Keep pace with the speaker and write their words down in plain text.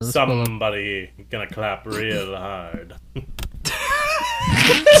let's pull up. Somebody gonna clap real hard.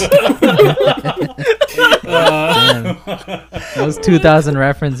 Damn. Those 2000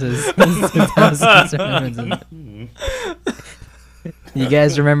 references. Those 2000 references. You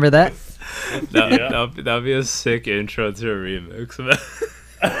guys remember that? That'd be a sick intro to a remix, man.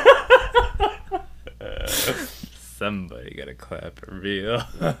 Somebody gotta clap real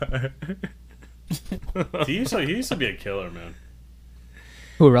hard. he used to be a killer, man.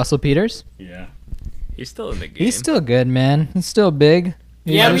 Who, Russell Peters? Yeah. He's still in the game. He's still good, man. He's still big.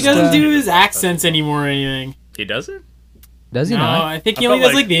 Yeah, but he just, doesn't do his accents anymore or anything. He doesn't? Does he No, not? I think I he only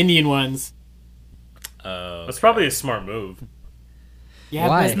felt does like the Indian ones. Oh. That's probably a smart move. Yeah,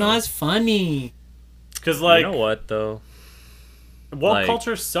 Why? but it's not as funny. Because, like, you know what, though? woke like-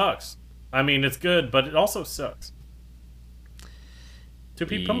 culture sucks. I mean, it's good, but it also sucks.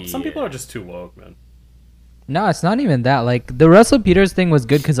 Some people are just too woke, man. No, it's not even that. Like, the Russell Peters thing was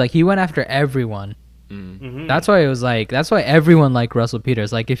good because, like, he went after everyone. Mm-hmm. That's why it was like, that's why everyone liked Russell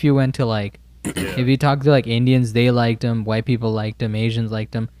Peters. Like, if you went to, like, if you talked to, like, Indians, they liked him. White people liked him. Asians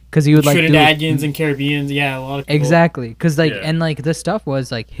liked him. Because he would, like, Trinidadians and Caribbeans, yeah, a lot of people. Exactly. Because, like, Yeah. and, like, the stuff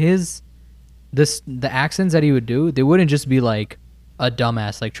was, like, the accents that he would do, they wouldn't just be, like, a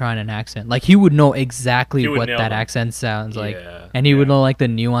dumbass, like, trying an accent. Like, he would know exactly He would what nail that them. accent sounds like. Yeah. And he would know, like, the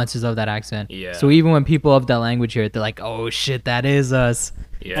nuances of that accent. Yeah. So even when people of that language hear it, they're like, oh, shit, that is us.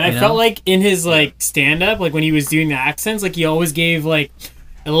 Yeah. And I You felt know? like in his like stand-up, like when he was doing the accents, like he always gave like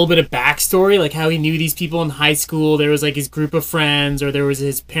a little bit of backstory, like how he knew these people in high school. There was like his group of friends, or there was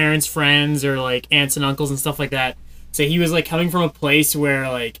his parents' friends, or like aunts and uncles and stuff like that. So he was like coming from a place where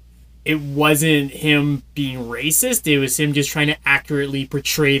like it wasn't him being racist; it was him just trying to accurately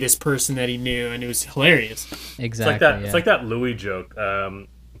portray this person that he knew, and it was hilarious. Exactly. It's like that. Yeah. It's like that Louis joke. The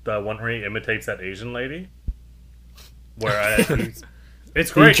one where he imitates that Asian lady. Where it's Did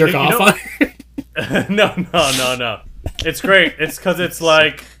he great. jerk You off know- on her? No. It's great. It's because it's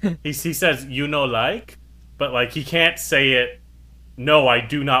like he says you know like, but like he can't say it. No, I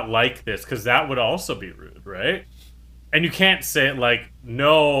do not like this because that would also be rude, right? And you can't say it like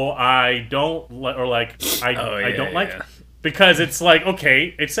no, I don't or like I don't like it. Because it's like,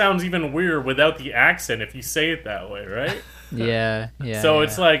 okay, it sounds even weirder without the accent if you say it that way, right? Yeah. So yeah.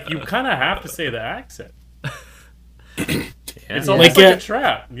 it's like you kind of have to say the accent. It's Yeah. almost Like like a- a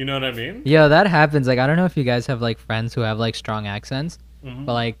trap. You know what I mean? Yeah, that happens. Like, I don't know if you guys have like friends who have like strong accents, Mhm.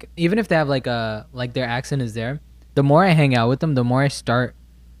 but like even if they have like their accent is there, the more I hang out with them, the more I start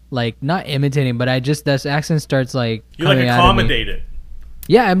like not imitating, but this accent starts like You like coming out of me. accommodate it.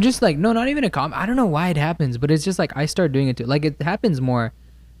 Yeah, I'm just like no, not even I don't know why it happens, but it's just like I start doing it too. Like it happens more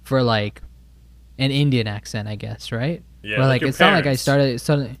for like an Indian accent, I guess, right? Yeah, Where, like like your it's not like I parents. started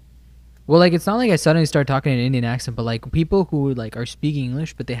suddenly. Well, like it's not like I suddenly start talking in an Indian accent, but like people who like are speaking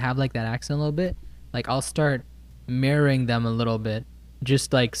English, but they have like that accent a little bit. Like I'll start mirroring them a little bit,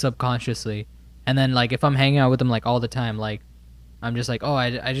 just like subconsciously, and then like if I'm hanging out with them like all the time, like I'm just like, oh,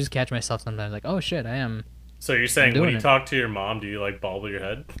 I just catch myself sometimes like, oh shit, I am. So you're saying doing when you it. talk to your mom, do you like bobble your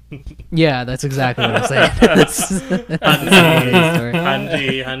head? Yeah, that's exactly what I'm saying. that's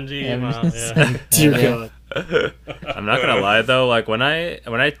Hanji, Hanji, Yeah, mom. just- Yeah. Dear Yeah. God. I'm not gonna lie though, like when I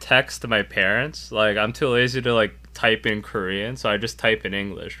text my parents, like I'm too lazy to like type in Korean, so I just type in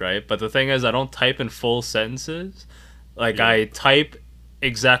English, right? But the thing is, I don't type in full sentences. Like Yeah. I type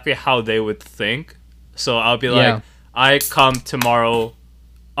exactly how they would think. So I'll be like, Yeah. I come tomorrow,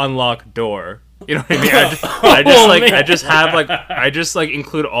 unlock door. You know what I mean? I just like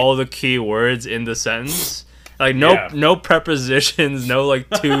include all the key words in the sentence. Like no prepositions, no like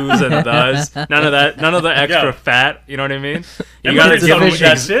to's and thes, none of the extra Yeah. fat. You know what I mean? You Immigrants gotta don't give do me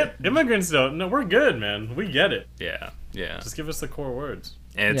that shit. Immigrants don't. No, we're good, man. We get it. yeah. Just give us the core words.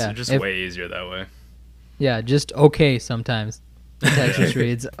 And it's Yeah, just if- way easier that way. Yeah, just okay sometimes. The text just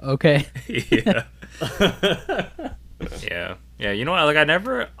reads okay. Yeah. Yeah. You know what? Like I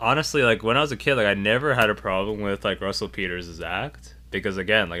never honestly like when I was a kid, like I never had a problem with like Russell Peters' act because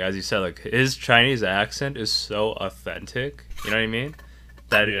again, like as you said, like his Chinese accent is so authentic. You know what I mean?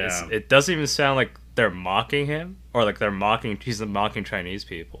 That Yeah. it doesn't even sound like they're mocking him or like he's mocking Chinese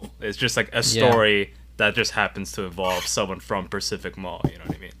people. It's just like a story that just happens to involve someone from Pacific Mall. You know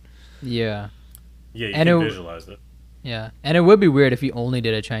what I mean? Yeah. Yeah, you And can it- visualize it. Yeah, and it would be weird if he only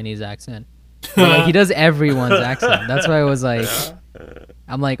did a Chinese accent. But, like he does everyone's accent. That's why I was like,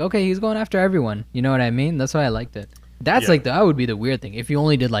 I'm like, okay, he's going after everyone. You know what I mean? That's why I liked it. That's Yeah. like that would be the weird thing if you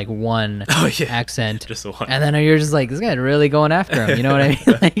only did like one Oh yeah. accent, Just the one. and then you're just like, this guy really going after him. You know what I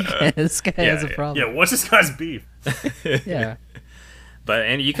mean? Like this guy has a Yeah. problem. Yeah, what's this guy's beef? Yeah.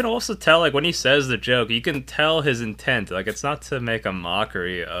 And you can also tell, like, when he says the joke, you can tell his intent. Like, it's not to make a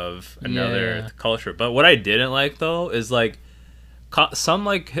mockery of another Yeah. culture. But what I didn't like, though, is, like, some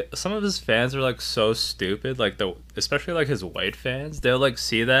of his fans are, like, so stupid. Like, especially, like, his white fans. They'll, like,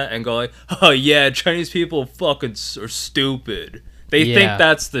 see that and go, like, oh, yeah, Chinese people fucking are stupid. They Yeah. think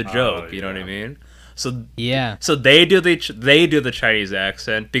that's the joke, Oh, you know what I yeah. mean? So Yeah. so they do the Chinese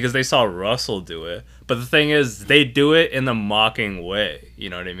accent because they saw Russell do it. But the thing is, they do it in the mocking way. You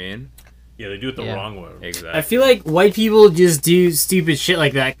know what I mean? Yeah, they do it the Yeah. wrong way. Exactly. I feel like white people just do stupid shit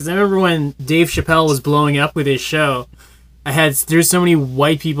like that. Because I remember when Dave Chappelle was blowing up with his show, there's so many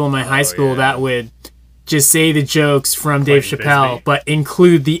white people in my high school yeah. that would just say the jokes from Dave Clayton Chappelle, Bisbee. but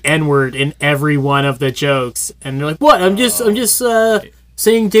include the N word in every one of the jokes. And they're like, "What? I'm just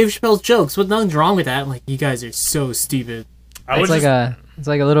saying Dave Chappelle's jokes. What? Nothing's wrong with that." I'm like, you guys are so stupid. I was It's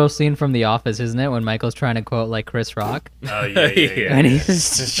like a little scene from The Office, isn't it? When Michael's trying to quote like Chris Rock, oh yeah. and he's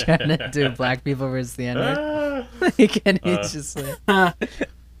just trying to do black people versus the N-word. Like, and he's just like,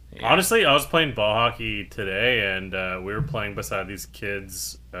 Honestly, I was playing ball hockey today, and we were playing beside these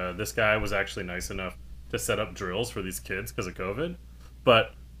kids. This guy was actually nice enough to set up drills for these kids because of COVID,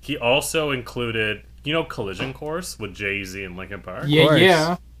 but he also included, Collision Course with Jay-Z and Linkin Park.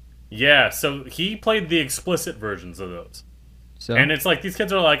 course. Yeah, so he played the explicit versions of those. so And it's like, these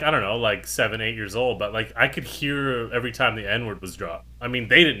kids are like, I don't know, like 7, 8 years old, but like I could hear every time the N-word was dropped. I mean,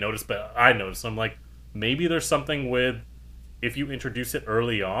 they didn't notice, but I noticed. I'm like, maybe there's something with, if you introduce it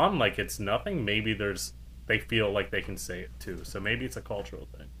early on, like it's nothing, maybe they feel like they can say it too. So maybe it's a cultural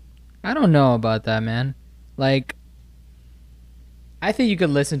thing. I don't know about that, man. Like, I think you could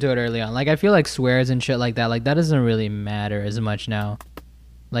listen to it early on. Like, I feel like swears and shit like that doesn't really matter as much now.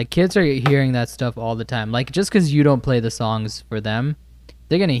 Like, kids are hearing that stuff all the time. Like, just because you don't play the songs for them,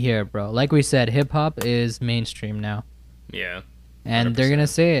 they're gonna hear it, bro. Like we said, hip-hop is mainstream now. Yeah. And they're gonna 100%.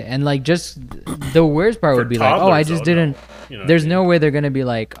 say it. And, like, just the worst part For would be like, oh, I toddlers, just though, didn't... You know what There's I mean? no way they're gonna be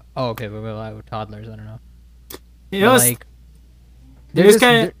like, oh, okay, but with toddlers, I don't know. You know, But, it's- like, they're they're just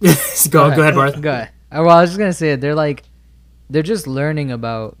kind just- of go ahead, Barth. Go ahead. Well, I was just gonna say they're just learning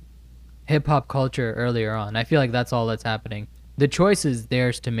about hip hop culture earlier on. I feel like that's all that's happening. The choice is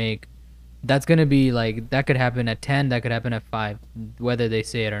theirs to make. That's gonna be like that could happen at 10, that could happen at 5, whether they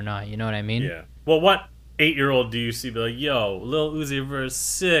say it or not. You know what I mean? Yeah. Well, what 8-year-old do you see be like, yo, Lil Uzi Vert's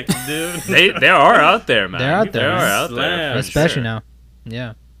sick, dude? They are out there, man. They're out there, They man. are out there. Slam. Especially sure. now.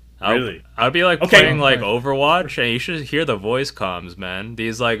 Yeah. Really? I'd be like Okay. playing like Overwatch, and you should hear the voice comms, man.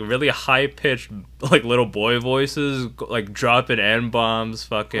 These like really high pitched like little boy voices, like dropping N bombs,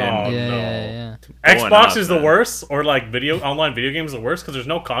 fucking. Oh, yeah, no. yeah. Going Xbox up, is the man. worst, or like online video games the worst because there's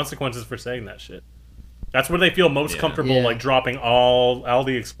no consequences for saying that shit. That's where they feel most Yeah. comfortable, Yeah. like dropping all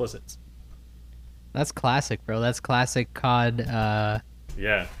the explicits. That's classic, bro. That's classic Yeah.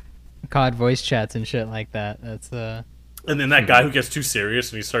 COD voice chats and shit like that. That's And then that guy who gets too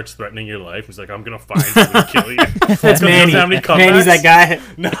serious and he starts threatening your life. He's like, "I'm gonna find you and kill you." That's Manny. Have any Manny's that guy.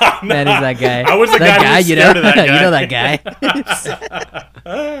 No, man is that guy. I was the that guy who was you know, scared of that guy. you know that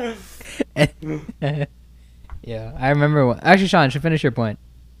guy. Yeah, I remember. Actually, Sean, should finish your point.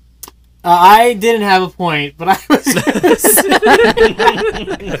 I didn't have a point, but I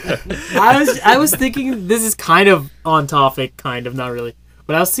was thinking this is kind of on topic, kind of, not really.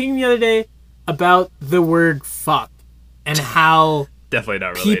 But I was thinking the other day about the word fuck and how Definitely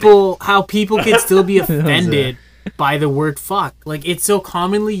not related. people can still be offended by the word fuck. Like, it's so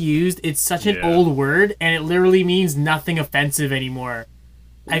commonly used, it's such an Yeah. old word, and it literally means nothing offensive anymore.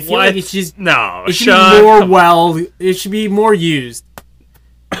 I feel What? like it's just No, it should Sean. be more it should be more used.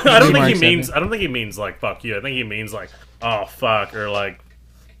 I don't think he Mark means. said I don't think he means like "fuck you." I think he means like "oh fuck" or like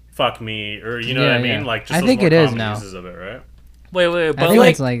 "fuck me" or you know what I Yeah, mean. yeah. Like just I those think more it is common now. uses of it, right? Wait, but think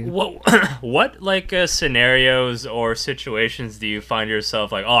like, it's like- what like scenarios or situations do you find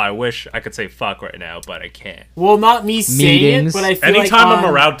yourself like, oh, I wish I could say fuck right now, but I can't. Well, not me saying Meetings. it, but I feel Anytime like I'm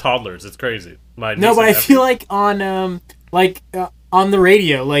on- around toddlers, it's crazy. My No, niece but and I nephew. feel like on the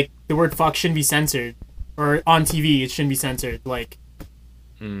radio, like the word fuck shouldn't be censored, or on TV it shouldn't be censored. Like,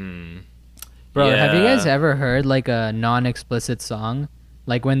 Bro, have you guys Yeah. ever heard like a non-explicit song?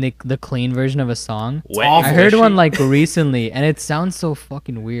 Like when the clean version of a song? Wet awful. I heard Fishy? one like recently, and it sounds so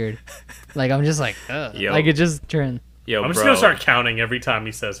fucking weird. Like I'm just like, ugh. Yo. Like it just turned. Yo, I'm just bro. gonna start counting every time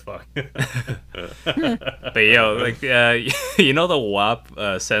he says "fuck." But yo, like, you know the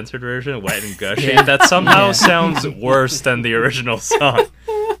WAP censored version, Wet and Gushy? That somehow Yeah. sounds worse than the original song.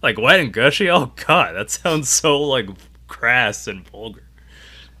 Like, Wet and Gushy? Oh, God, that sounds so, like, crass and vulgar.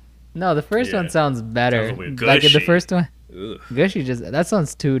 No, the first Yeah. one sounds better. Sounds weird. Like the Gushy. first one, Ugh. Gushy just that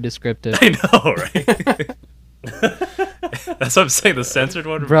sounds too descriptive. I know, right? That's what I'm saying. The censored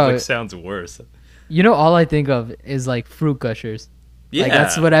one Bro. like, sounds worse. You know, all I think of is like fruit gushers. Yeah, Like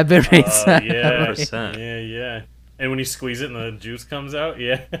that's what I've been raised on. Yeah, 100%. yeah. And when you squeeze it and the juice comes out,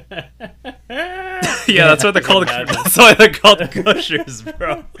 yeah. Yeah, that's what they're called. Imagine. That's why they're called gushers,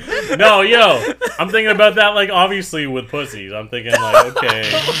 bro. No, yo, I'm thinking about that like obviously with pussies. I'm thinking like,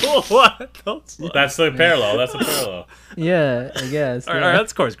 okay, What? that's the parallel. That's the parallel. Yeah, I guess. All right, yeah.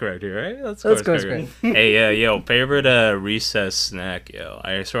 that's course correct here, right? That's That's course course correct. Hey, yeah, yo, favorite recess snack, yo.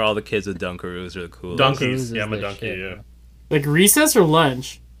 I swear all the kids with Dunkaroos are the coolest. Donkeys. is Yeah, I'm a the donkey, shit, yeah. bro. Like recess or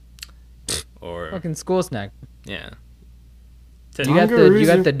lunch? Or Fucking school snack. yeah. You got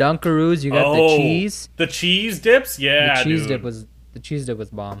Dunkaroos the Dunkaroos. You got Oh, the cheese. The cheese dips? Yeah, The cheese dude. dip was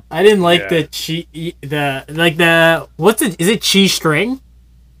bomb. I didn't like Yeah. the cheese. What's it? Is it cheese string?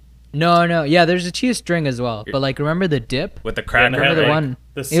 No. Yeah, there's a cheese string as well. But like, remember the dip? With the Yeah, cracker. and they have, Remember the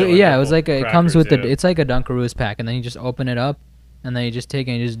like, one? the Yeah, it was like it comes with crackers, the. It's like a Dunkaroos pack, and then you just open it up, and then you just take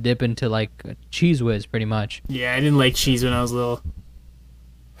it and you just dip into like cheese whiz, pretty much. Yeah, I didn't like cheese when I was little.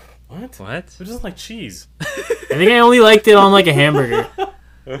 What? What? Who doesn't like cheese? I think I only liked it on like a hamburger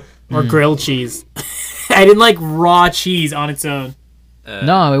or grilled cheese. I didn't like raw cheese on its own.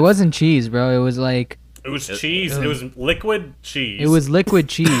 No, it wasn't cheese, bro. It was like It was cheese. It was liquid cheese. it was liquid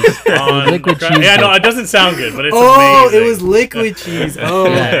cheese. on liquid cheese Yeah, no, dip. it doesn't sound good, but it's Oh, amazing. it was liquid cheese. Oh,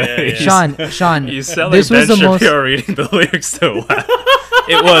 Yeah. Sean, You sound this like was Ben the most. Shapiro reading the lyrics to WAP.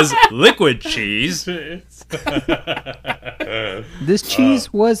 It was liquid cheese. This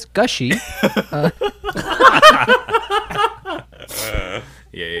cheese was gushy.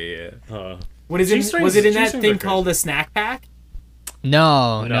 Yeah. what is Cheese it? strings- Was it in cheese that strings thing are called a snack pack?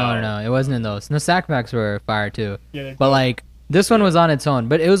 No, No. it wasn't in those. No, sack packs were fire too. Yeah, But like this one was on its own.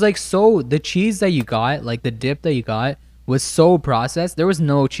 But it was like so the cheese that you got, like the dip that you got, was so processed. There was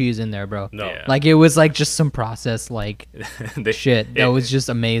no cheese in there, bro. No. Yeah. Like it was like just some processed like They, shit that was just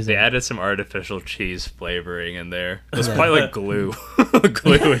amazing. They added some artificial cheese flavoring in there. It was Yeah. probably like glue.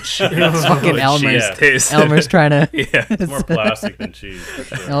 Glue and cheese. Fucking Oh, Elmer's. yeah. Taste. Elmer's trying to. Yeah. It's more plastic than cheese. For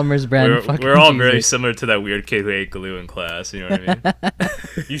sure. Elmer's brand. fucking We're all cheese very is- similar to that weird kid who ate glue in class. You know what I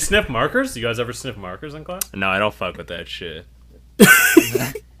mean? You sniff markers? You guys ever sniff markers in class? No, I don't fuck with that shit.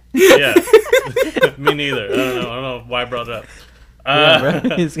 Yeah. Me neither. I don't know why I brought it up. Yeah,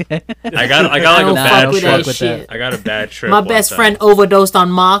 bro. He's- I got like I a don't Nah, I bad don't with trip. fuck that with shit. that. I got a bad trip. My one best time. friend overdosed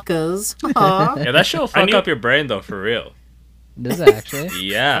on markers. Aw. Yeah, that shit will I fuck knew- up your brain though, for real. Does it actually? I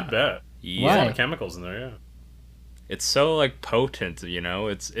Yeah. bet. Why? There's a lot Yeah. of chemicals in there, yeah. It's so like potent, you know.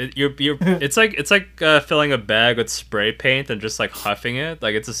 It's like filling a bag with spray paint and just like huffing it.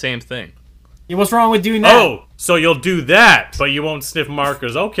 Like it's the same thing. Yeah, what's wrong with doing that? Oh, so you'll do that, but you won't sniff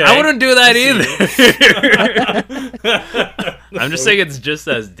markers. Okay. I wouldn't do that I either. I'm just saying it's just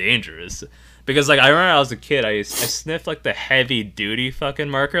as dangerous. Because like I remember I was a kid, I sniffed like the heavy duty fucking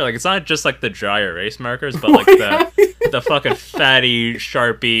marker. Like it's not just like the dry erase markers, but like the fucking fatty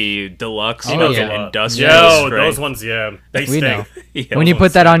Sharpie deluxe Oh, fucking yeah. industrial Yo, strength. those ones, yeah. They We stink. know. Yeah, When you ones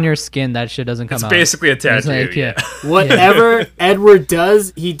put that stink. on your skin, that shit doesn't come it's out. basically a It's tattoo. like, yeah. Whatever Edward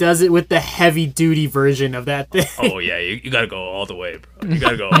does, he does it with the heavy duty version of that thing. Oh yeah, you gotta go all the way, bro. You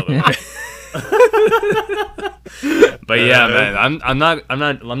gotta go all the way. But yeah, man, I'm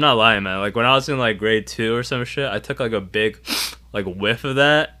not lying, man. Like when I was in like grade 2 or some shit, I took like a big like whiff of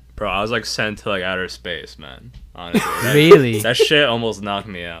that, bro. I was like sent to like outer space, man. Honestly, Really? that shit almost knocked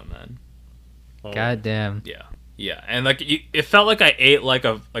me out, man. Oh. God damn. Yeah, and like it felt like I ate like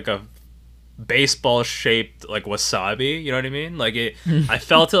a baseball shaped like wasabi. You know what I mean? Like I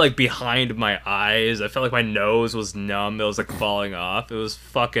felt it like behind my eyes. I felt like my nose was numb. It was like falling off. It was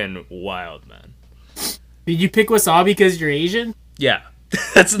fucking wild, man. Did you pick wasabi because you're Asian? Yeah,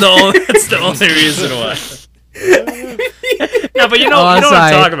 that's the only reason why. No, but you know Oh, what sorry.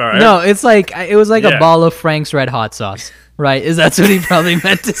 I'm talking about, right? No, it's like it was like Yeah. a ball of Frank's Red Hot Sauce, right? Is that's what he probably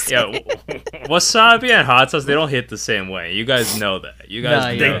meant to say? Yeah, wasabi and hot sauce, they don't hit the same way. You guys know that. You guys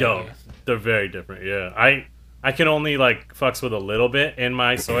Nah, know They Yeah. don't. They're very different, yeah. I can only like fucks with a little bit in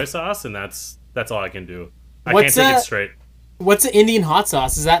my soy sauce, and that's all I can do. I What's can't take that? it straight. What's an Indian hot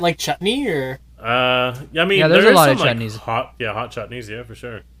sauce? Is that like chutney or? I mean, Yeah, there's there a is lot of some, like, chutneys. hot chutneys, yeah, for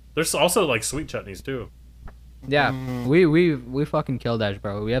sure. There's also like sweet chutneys too. Yeah, we fucking killed that,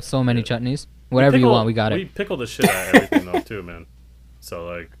 bro. We have so many chutneys. Whatever you Pickle- want, we got We it. pickle the shit out of everything though too, man. So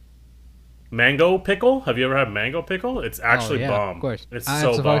like, mango pickle. Have you ever had mango pickle? It's actually oh, yeah, bomb. Of course. It's I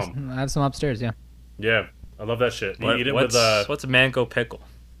so have bomb. I have some upstairs, yeah. Yeah, I love that shit. You eat it what's with what's a mango pickle?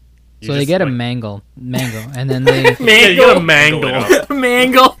 you So they just, get a like- mango, and then they. Yeah, you get a Mango. mango.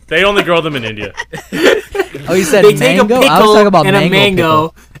 Mango. They only grow them in India. Oh, you said They take a mango. pickle I was talking about and a mango.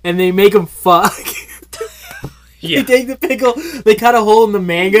 mango, and they make them fuck. They take the pickle, they cut a hole in the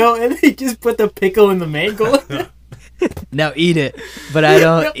mango, and they just put the pickle in the mango. Now eat it, but I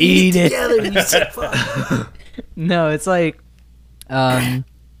don't eat it. Together, you sick fuck. No, it's like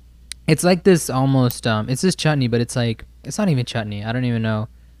this almost it's this chutney, but it's like it's not even chutney. I don't even know.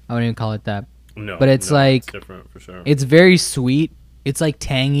 I wouldn't even call it that. No, but it's like it's different for sure. It's very sweet. It's like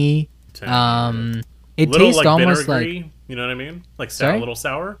tangy. It little, tastes like, almost vinegary, like, you know what I mean? Like Sorry? a little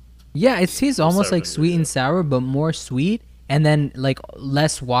sour. yeah, it tastes almost sour like vinegar, sweet yeah. and sour, but more sweet, and then like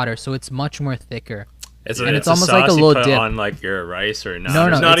less water, so it's much more thicker. It's it's a almost sauce like a you little put dip. on like your rice or not. No,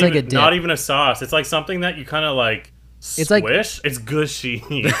 no, It's not it's like even a dip. not even a sauce. It's like something that you kind of like It's like- swish. It's gushy.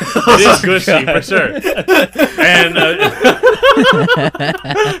 It is gushy for sure. And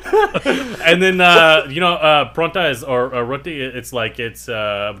and then pronta is or roti. It's like it's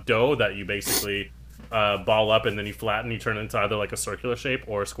dough that you basically ball up and then you flatten. You turn it into either like a circular shape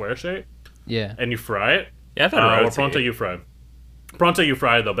or a square shape, Yeah. and you fry it. Yeah, I've had Or roti. pronta you fry. Pronta you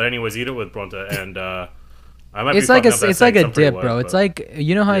fry though. But anyways, eat it with pronta and. I might It's be like fucking up that it's like a saying something dip, bro. wet, It's but- like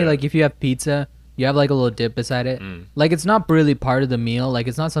you know how yeah. like if you have pizza, you have like a little dip beside it. Like it's not really part of the meal. Like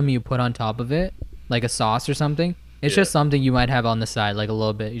it's not something you put on top of it, like a sauce or something. It's Yeah. just something you might have on the side, like a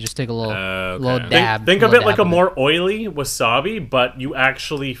little bit. You just take a little Okay. little dab. Think of little it like a dab more oily wasabi, but you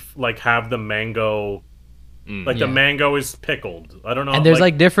actually like have the mango, like Yeah. the mango is pickled. I don't know. And there's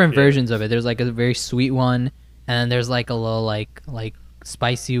like different yeah. versions of it. There's like a very sweet one, and then there's like a little like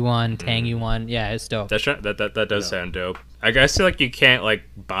spicy one, tangy one. Yeah, it's dope. That does sound dope. I guess like you can't like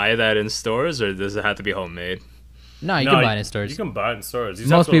buy that in stores, or does it have to be homemade? No, you No, can buy it in stores. You can buy it in stores. You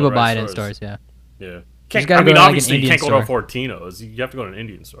just have Most to go to people the buy right it in stores. Yeah. Yeah. just Can't, gotta I mean, go to, like, an obviously, you Indian can't go to store. Fortino's. You have to go to an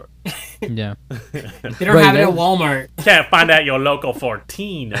Indian store. Yeah. They don't Bro, have it you at know- Walmart. Can't find out your local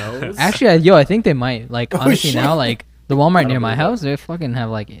Fortino's. Actually, I think they might. Like honestly, shit. now like the Walmart near my believe it. house, they fucking have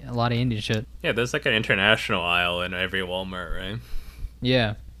like a lot of Indian shit. Yeah, there's like an international aisle in every Walmart, right?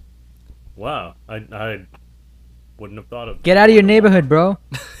 Yeah. Wow, I wouldn't have thought of. Get out of your neighborhood, bro.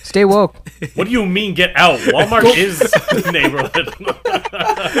 Stay woke. What do you mean get out? Walmart is the neighborhood.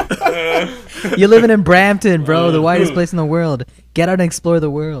 You're living in Brampton, bro, the whitest place in the world. Get out and explore the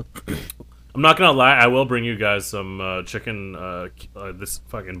world. I'm not gonna lie, I will bring you guys some chicken, this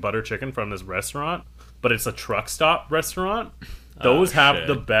fucking butter chicken from this restaurant, but it's a truck stop restaurant. Those have shit.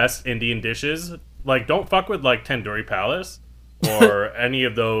 the best Indian dishes. Like, don't fuck with like Tandoori Palace or any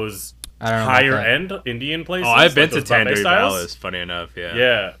of those I don't know about higher that. end Indian places. Oh, I've been like to those buffet Tandoori styles. Palace. Funny enough,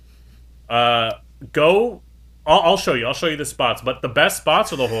 yeah. Yeah. Go. I'll show you. I'll show you the spots. But the best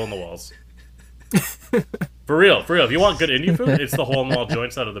spots are the hole in the walls. For real. If you want good Indian food, it's the hole in the wall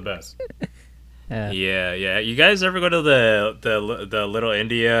joints that are the best. Yeah. You guys ever go to the Little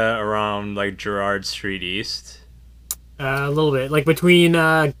India around like Gerrard Street East? A little bit, like between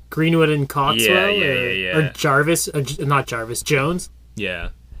Greenwood and Coxwell, Yeah. or Jarvis, not Jarvis, Jones. Yeah.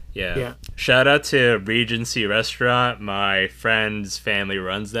 Yeah. Shout out to Regency Restaurant. My friend's family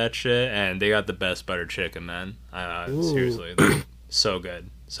runs that shit, and they got the best butter chicken, man. Seriously, they're so good,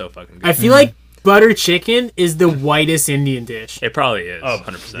 so fucking good. I feel like butter chicken is the whitest Indian dish. It probably is, Oh,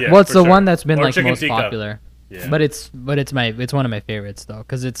 100%. yeah. Well, it's for the sure. one that's been Or like chicken most tikka. popular. Yeah. But it's one of my favorites though,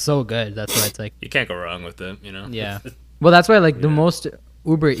 because it's so good. That's why it's like You can't go wrong with it, you know. yeah. Well, that's why like the most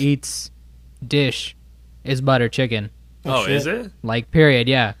Uber Eats dish is butter chicken. Oh, shit. is it? Like period.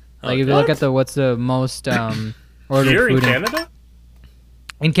 Yeah. Like if you look What? at the what's the most ordered Here in food Canada?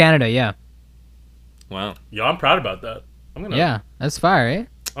 in Canada, yeah. Wow. Yo, I'm proud about that. I'm gonna. Yeah, that's fire, eh?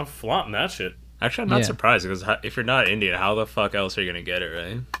 I'm flaunting that shit. Actually, I'm not Yeah. surprised because if you're not Indian, how the fuck else are you gonna get it,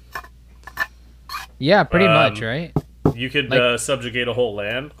 right? Yeah, pretty much, Um, right? You could Like- subjugate a whole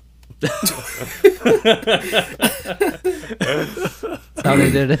land. That's how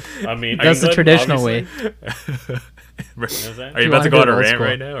they did it. I mean, That's the England, traditional way. obviously. You know what I'm saying? Are you You about to wanna go on do a old rant school.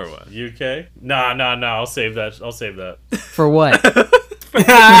 right now or what? UK? Nah. I'll save that. I'll save that. For what?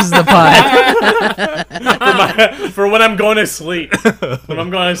 This is the pod. For when I'm going to sleep. When I'm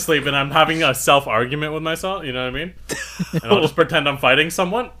going to sleep and I'm having a self argument with myself, you know what I mean? And I'll just pretend I'm fighting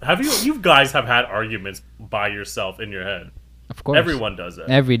someone. You guys have had arguments by yourself in your head. Of course. Everyone does that.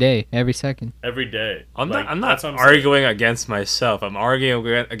 Every day, every second. Every day. I'm Like, not that's what I'm saying. arguing against myself. I'm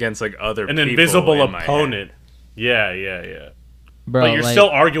arguing against like other An people invisible in my head. opponent. Yeah. Bro, But you're like, still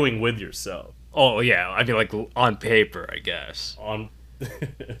arguing with yourself. Oh yeah, I mean like on paper, I guess. On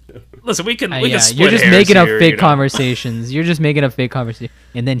Listen, we can. yeah, We can split you're just hairs making up here, fake you know. conversations. You're just making up fake conversations.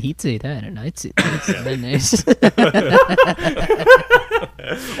 And then he'd say that, and I'd say this, and then this.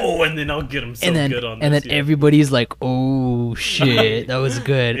 Oh, and then I'll get him so and then good on and this. then everybody's like, "Oh shit, that was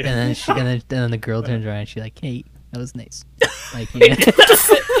good." And then the girl turns around and she's like, "Hey, That was nice. Like, yeah.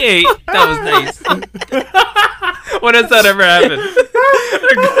 Hey, that was nice. When has that ever happened?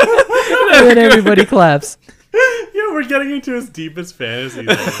 And then everybody claps. Yeah, we're getting into his deepest fantasies. And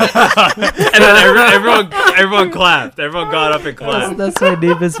then everyone clapped. Everyone got up and clapped. That's my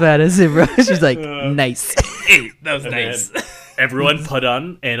deepest fantasy, bro. She's like, nice. Hey, that was And nice. then everyone put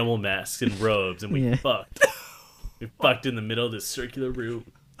on animal masks and robes, and we Yeah. fucked. We fucked in the middle of this circular room.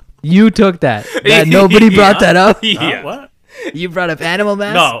 You took that. Nobody brought that up. Yeah. What? You brought up animal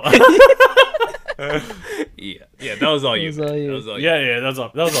mask? No. Yeah, that was all you. That was all you. That was all you. Yeah,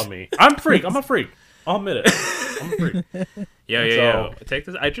 that was on me. I'm a freak. I'm a freak. I'll admit it. I'm a freak. Yeah. Take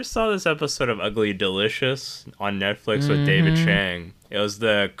this. I just saw this episode of Ugly Delicious on Netflix with David Chang. It was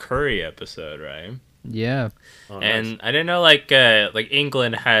the curry episode, right? Yeah. Oh, nice. And I didn't know like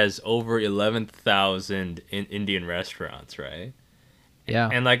England has over 11,000 Indian restaurants, right? Yeah.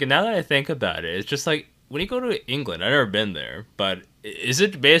 And like now that I think about it, it's just like when you go to England, I've never been there, but is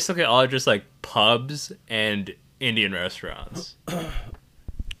it basically all just like pubs and Indian restaurants?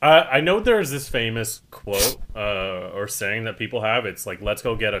 I know there's this famous quote or saying that people have. It's like, let's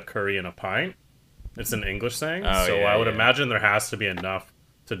go get a curry and a pint. It's an English saying. Oh, so yeah, I would yeah. imagine there has to be enough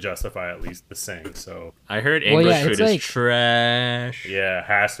to justify at least the saying. So I heard Well, English yeah, food it's is like- trash. yeah, it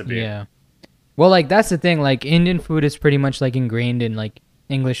has to be. Yeah. Well, like, that's the thing. Like, Indian food is pretty much, like, ingrained in, like,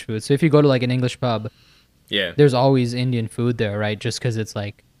 English food. So if you go to, like, an English pub, Yeah. there's always Indian food there, right? Just because it's,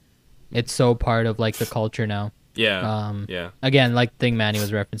 like, it's so part of, like, the culture now. Yeah. Yeah. Again, like the thing Manny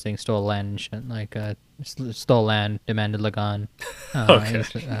was referencing, stole land and shit. Like, stole land, demanded Lagan. Okay.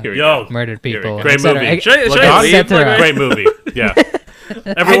 Here we Yo, murdered Here we people. go. great etc. movie. Should I Lagan? leave? etc. Great movie. Yeah.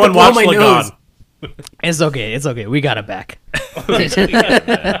 Everyone blow watch my Lagan. nose. It's okay. It's okay. We got it back.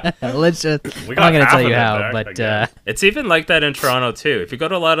 Let's just. We I'm got not gonna half tell of you it how, back, I but guess. It's even like that in Toronto too. If you go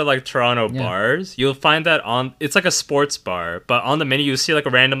to a lot of like Toronto Yeah. bars, you'll find that on it's like a sports bar, but on the menu you see like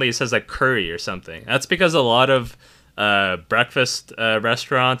randomly it says like curry or something. That's because a lot of breakfast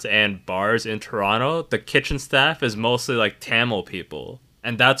restaurants and bars in Toronto, the kitchen staff is mostly like Tamil people.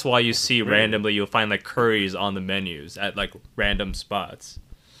 And that's why you see randomly you'll find like curries on the menus at like random spots.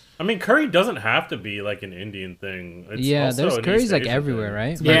 I mean, curry doesn't have to be like an Indian thing. It's Yeah, also there's an curries, East like, Asian everywhere, thing.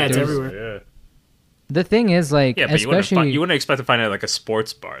 right? Yeah, Like, it's there's- everywhere. Yeah. The thing is, like, Yeah, but especially you wouldn't expect to find it at like a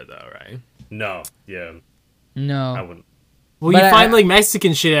sports bar though, right? No. Yeah. I no, wouldn't. Well, But you I- find like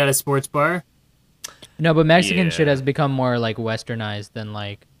Mexican shit at a sports bar. no, but Mexican shit Yeah. has become more like westernized than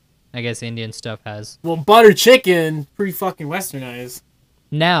like, I guess Indian stuff has Well, butter chicken, pretty fucking westernized.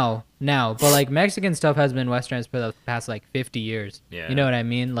 now. But like Mexican stuff has been westernized for the past like 50 years. Yeah. You know what I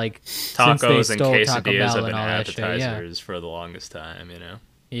mean? Like Tacos and stole Taco quesadillas Bell have and been all that shit, yeah. appetizers for the longest time, you know?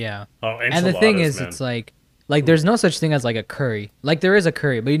 Yeah. Oh, And the thing enchiladas, is, man. it's like there's no such thing as like a curry. Like there is a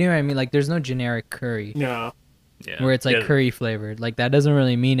curry, but you know what I mean? Like there's no generic curry No. Yeah. where it's like Yeah. curry flavored. Like that doesn't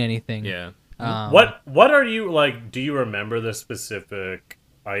really mean anything. Yeah. What are you like? Do you remember the specific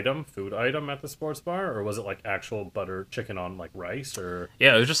food item at the sports bar, or was it like actual butter chicken on like rice or?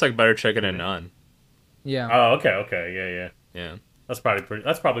 Yeah, it was just like butter chicken and naan. Yeah. Oh, okay, yeah. Yeah. That's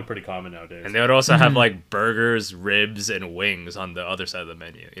probably pretty common nowadays. And they would also have like burgers, ribs, and wings on the other side of the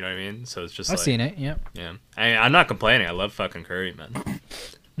menu. You know what I mean? So it's just I've like, seen it. Yeah. Yeah. I'm not complaining. I love fucking curry, man.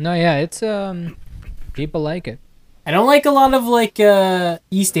 No, yeah, it's people like it. I don't like a lot of like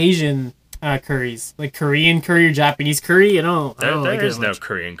East Asian curries, like Korean curry or Japanese curry. I don't There like it is that no much.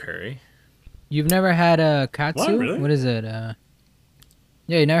 Korean curry. You've never had a katsu? What, really? What is it? Yeah,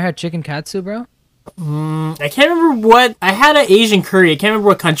 you never had chicken katsu, bro? I can't remember what I had an Asian curry. I can't remember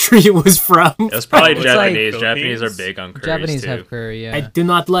what country it was from. It was probably It's like Japanese. Japanese Philippines. are big on curries Japanese too. have curry, yeah. I do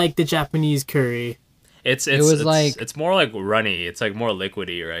not like the Japanese curry. It's was like- it's more like runny. It's like more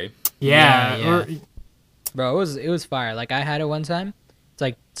liquidy, right? Yeah, Yeah, or- Bro, it was fire. Like I had it one time. It's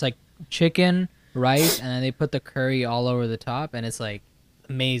like chicken, rice, and then they put the curry all over the top, and it's like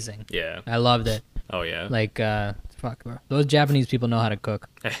amazing. Yeah. I loved it. Oh yeah. Like fuck, bro. Those Japanese people know how to cook.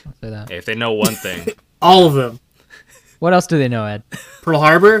 I'll say that. Hey, if they know one thing, all of them. What else do they know, Ed? Pearl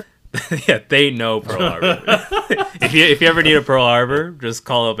Harbor. yeah, they know Pearl Harbor. if you ever need a Pearl Harbor, just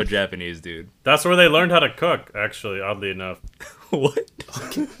call up a Japanese dude. That's where they learned how to cook. Actually, oddly enough. What?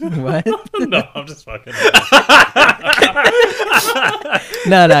 What? No, I'm just fucking.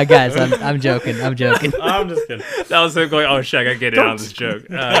 No, guys, I'm joking. I'm joking. I'm just kidding. That was him going, oh shit, I gotta get in on this joke.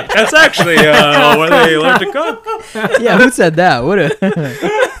 That's actually where they learned to cook. Yeah, who said that? What?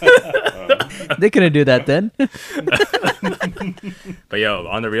 They couldn't do that then. But yo,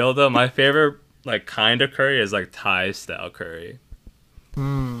 on the real though, my favorite like kind of curry is like Thai style curry.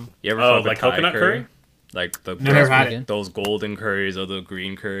 You ever Oh, fuck with like Thai coconut curry? Like the Never had it. those golden curries or the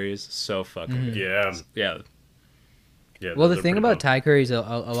green curries, so fucking good. Yeah. Yeah. Yeah. Well, the they're thing pretty about bomb. Thai curries a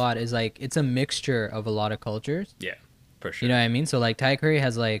lot is like it's a mixture of a lot of cultures. Yeah, for sure. You know what I mean? So like Thai curry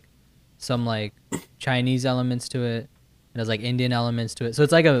has like some like Chinese elements to it. It has like Indian elements to it. So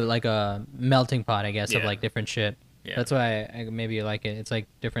it's like a melting pot, I guess, of Yeah. like different shit. Yeah. That's why I maybe like it. It's like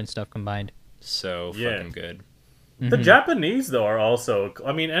different stuff combined. So Yeah. fucking good. The Mhm. Japanese, though, are also.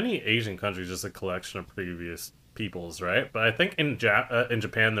 I mean, any Asian country is just a collection of previous peoples, right? But I think in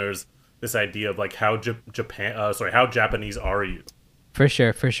Japan, there's this idea of like how how Japanese are you, For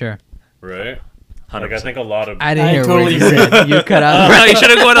sure, for sure. right? 100%. Like I think a lot of. I didn't I hear totally what you said. You cut out. No, you should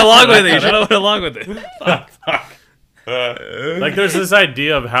have gone along with it. You should have went along with it. Like there's this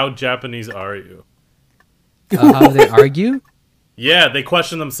idea of how Japanese are you. How they argue? Yeah, they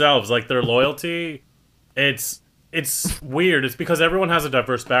question themselves, like their loyalty. It's weird. It's because everyone has a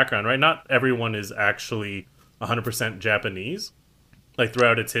diverse background, right? Not everyone is actually 100% Japanese. Like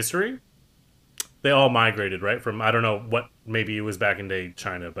throughout its history, they all migrated, right? From I don't know what, maybe it was back in day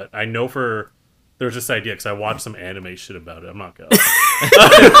China, but I know there's this idea because I watched some anime shit about it. I'm not gonna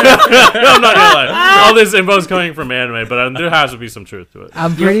lie. All this info is coming from anime, but there has to be some truth to it.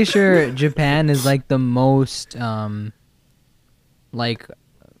 I'm pretty sure Japan is like the most like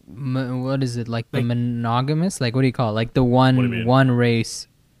what is it, like the Like- monogamous, like what do you call it, like the What do you mean? one race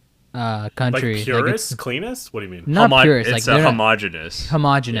Like country, purest, cleanest? What do you mean? not purist, It's like a they're not homogenous.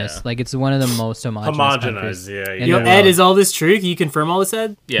 homogenous, Yeah. like it's one of the most homogenous countries. Homogenized, yeah. in Yo, the Ed, world. is all this true? Can you confirm all this,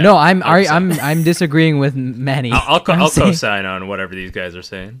 Ed? Yeah. No, I'm 100%. disagreeing with Manny. I'll I'm saying- co-sign on whatever these guys are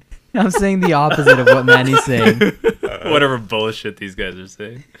saying. I'm saying the opposite of what Manny's saying. Whatever bullshit these guys are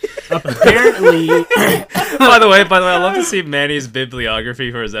saying. Apparently, By the way, I love to see Manny's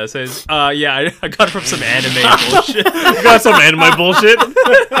bibliography for his essays. Yeah, I got it from some anime bullshit. You got some anime bullshit?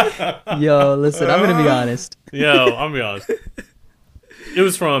 Yo, listen, I'm gonna be honest. Yo, I'm gonna be honest. It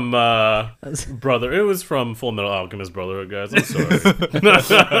was from Brother. It was from Full Metal Alchemist Brotherhood, guys. I'm sorry.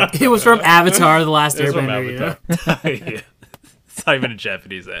 it was from Avatar: The Last It was from Airbender. You know? Avatar. Yeah. It's not even a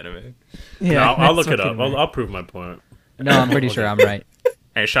Japanese anime. Yeah, No, I'll that's look it up. fucking right. I'll prove my point. No, I'm pretty sure I'm right.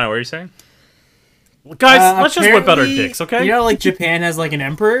 Hey, Sean, what are you saying? Guys, let's just whip out our Apparently, dicks, okay? You know, like Japan has like an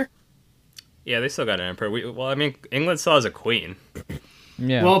emperor. Yeah, they still got an emperor. I mean, England still has a queen.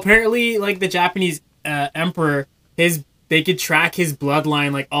 Yeah. Well, apparently, like the Japanese emperor, they could track his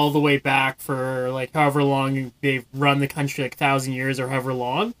bloodline like all the way back for like however long they've run the country, like 1,000 years or however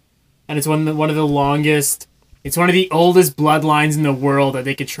long, and it's one of the longest. It's one of the oldest bloodlines in the world that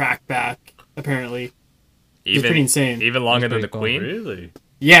they could track back. Apparently, it's pretty insane. Even longer than That's the pretty queen. Really?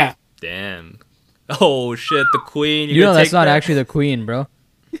 Yeah, Damn. Oh shit, the queen. you know gonna that's take not that? actually the queen, bro.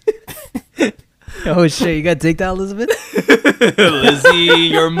 Oh shit, you gotta take that, Elizabeth? Lizzie,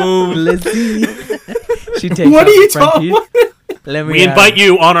 your move. Lizzie. She takes What out are you the front talking teeth. Let me We invite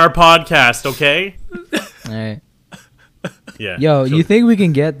you on our podcast, okay? Alright. Yeah. Yo, sure. you think we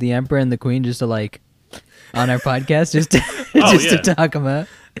can get the emperor and the queen just to like on our podcast just to Oh, just yeah. to talk about?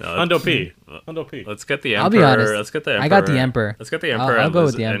 No, Hundo P. Hundo P. let's get the emperor. I'll be honest. Let's get the emperor. I got the emperor. Let's get the I'll- emperor, I'll and, go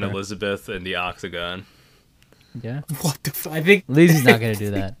with the and emperor. Elizabeth in the octagon. Yeah. what the? I think Lizzie's not gonna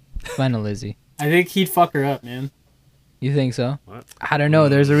do that. Find a Lizzie. he'd fuck her up, man. You think so? What? I don't know.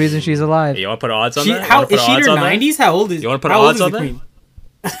 There's a reason she's alive. Hey, you want to put odds on She, that? You how wanna put is she in odds her on that? 90s? How old is? You wanna put how odds old on is the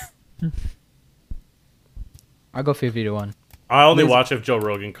that? queen? I'll go 50-1. I only Liz- watch if Joe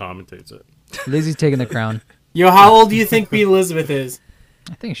Rogan commentates it. Lizzie's taking the crown. Yo, how old do you think Queen Elizabeth is?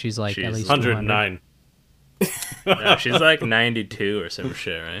 I think she's like at She's least 200. 109. No, she's like 92 or some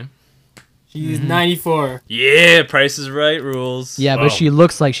shit, right? She's 94. Yeah, Price is Right rules. Yeah, but Oh. she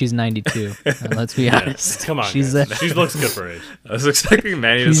looks like she's 92. Let's be honest. Come on, She's guys. She looks good for age. I was expecting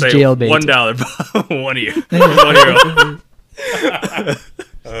Manny to She's say jailbait. $1 1 year. 1 year old.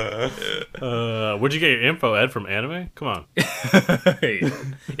 Where'd you get your info, Ed, from anime? Come on.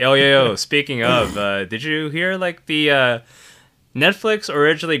 Yo. Speaking of, did you hear like the Netflix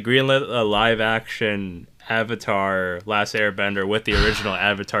originally greenlit a live action Avatar Last Airbender with the original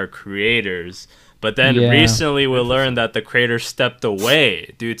Avatar creators, but then Yeah. recently we learned that the creators stepped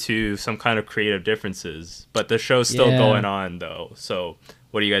away due to some kind of creative differences. But the show's still Yeah. going on though. So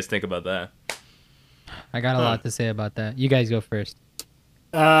what do you guys think about that? I got a lot to say about that. You guys go first.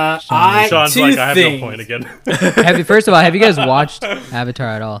 I Sean's two like, I have things. no point again. First of all, have you guys watched Avatar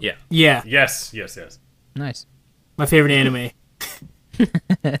at all? Yeah. Yeah, yes. Nice. my favorite anime.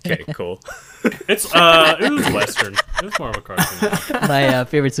 Okay, cool. It was Western. It was more of a cartoon. My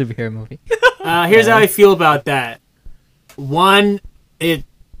favorite superhero movie. Here's how I feel about that. One, it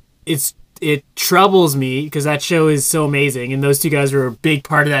troubles me because that show is so amazing, and those two guys were a big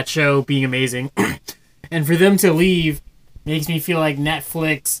part of that show being amazing. And for them to leave makes me feel like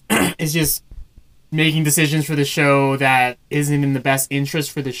Netflix is just making decisions for the show that isn't in the best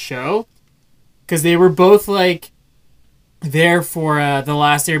interest for the show. Because they were both like there for the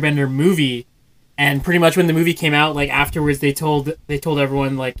Last Airbender movie, and pretty much when the movie came out, like afterwards, they told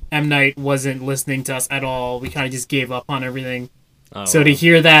everyone like M. Night wasn't listening to us at all. We kind of just gave up on everything. Oh, So wow. to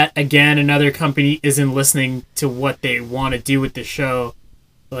hear that again, another company isn't listening to what they want to do with the show,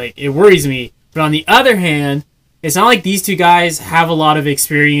 like it worries me. But on the other hand, it's not like these two guys have a lot of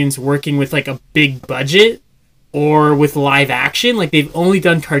experience working with like a big budget or with live action. Like they've only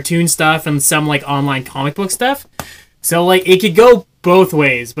done cartoon stuff and some like online comic book stuff. So like it could go both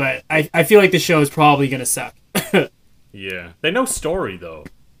ways, but I feel like the show is probably gonna suck. Yeah, they know story though.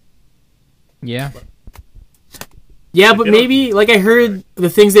 Yeah. Yeah, but They don't- maybe like I heard the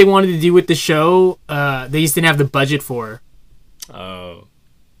things they wanted to do with the show, they just didn't have the budget for. Oh,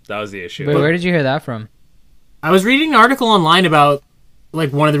 that was the issue. But where did you hear that from? I was reading an article online about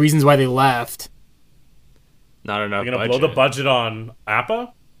like one of the reasons why they left. Not enough. You're gonna budget. blow the budget on Appa,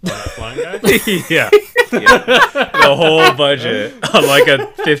 on that flying guy. Yeah. The whole budget on like a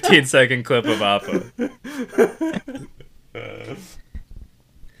 15-second clip of Appa.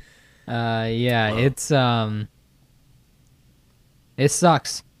 Yeah, it's it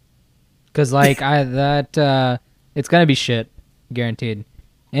sucks. Cause like it's gonna be shit, guaranteed.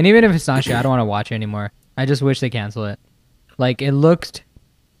 And even if it's not shit, I don't want to watch it anymore. I just wish they cancel it. Like it looked,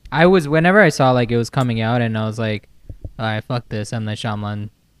 whenever I saw like it was coming out, and I was like, alright, fuck this, M. Night Shyamalan.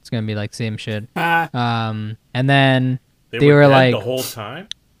 It's gonna be like same shit. And then they were dead like, the whole time.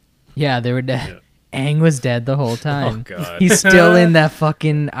 yeah, they were dead. Yeah. Aang was dead the whole time. God. He's still in that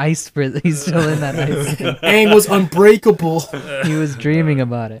fucking ice prison. He's still in that ice. Aang was unbreakable. He was dreaming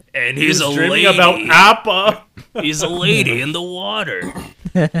about it. And He's he's a dreaming lady. about Appa. He's a lady in the water.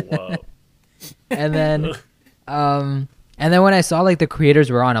 Whoa. And then when I saw like the creators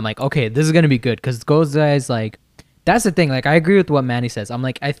were on, I'm like, okay, this is gonna be good, because those guys, like, that's the thing. Like, I agree with what Manny says. I'm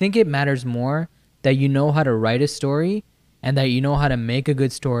like, I think it matters more that you know how to write a story and that you know how to make a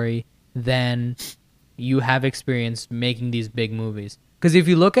good story than you have experience making these big movies. Because if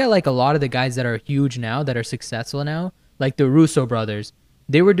you look at like a lot of the guys that are huge now, that are successful now, like the Russo brothers,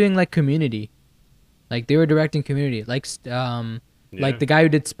 they were doing like Community, like they were directing Community, like like the guy who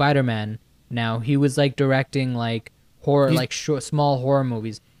did Spider-Man. Now he was like directing like horror, like short, small horror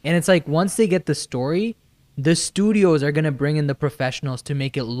movies. And it's like once they get the story, the studios are gonna bring in the professionals to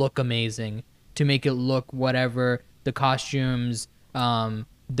make it look amazing, to make it look whatever, the costumes,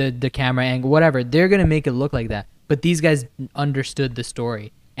 the camera angle, whatever. They're gonna make it look like that. But these guys understood the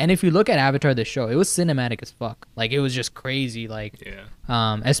story. And if you look at Avatar the show, it was cinematic as fuck. Like it was just crazy. Like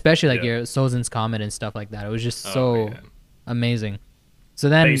especially like your Sozin's Comet and stuff like that. It was just so amazing. So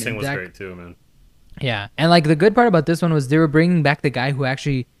then Pacing was great too, man. yeah, and like the good part about this one was they were bringing back the guy who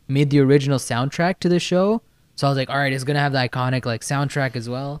actually made the original soundtrack to the show. So I was like, all right, it's gonna have the iconic like soundtrack as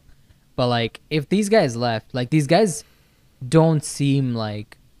well. But like, if these guys left, like these guys don't seem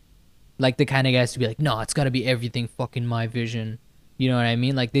like the kind of guys to be like, no, it's gotta be everything fucking my vision. You know what I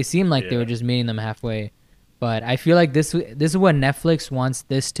mean? Like they seem like they were just meeting them halfway. But I feel like this is what Netflix wants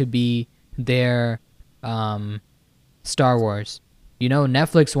this to be their Star Wars. You know,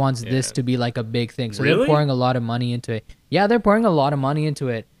 Netflix wants this to be like a big thing. So Really? they're pouring a lot of money into it. Yeah, they're pouring a lot of money into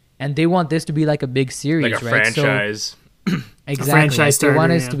it. And they want this to be like a big series, Like a right? franchise. So, exactly. franchise They want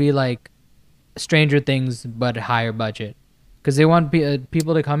starter, us yeah. to be like Stranger Things, but higher budget. Because they want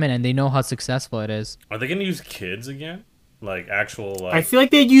people to come in and they know how successful it is. Are they gonna use kids again? Like actual like I feel like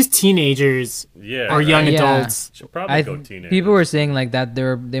they'd use teenagers yeah or young Yeah. adults. Should probably go teenage. People were saying like that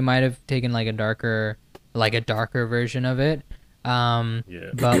they might have taken like a darker version of it. Yeah.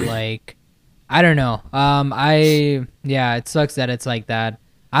 But like, I don't know. It sucks that it's like that.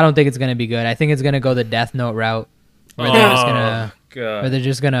 I don't think it's gonna be good. I think it's gonna go the Death Note route, where they're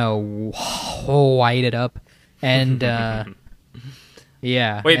just gonna white it up, and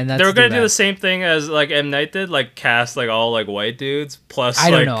yeah. Wait, and they that's were gonna too do the bad. same thing as like M. Night did, like cast like all like white dudes plus I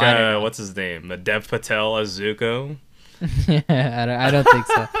don't like know, I don't know. what's his name, Dev Patel as Zuko. I don't think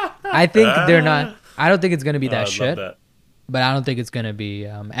so. I think they're not. I don't think it's gonna be I that love shit. that. But I don't think it's gonna be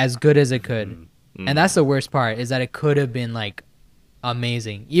as good as it could. And that's the worst part, is that it could have been like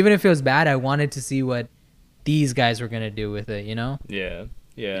amazing. Even if it was bad, I wanted to see what these guys were gonna do with it. You know? Yeah.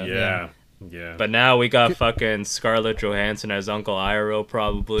 Yeah. But now we got fucking Scarlett Johansson as Uncle Iroh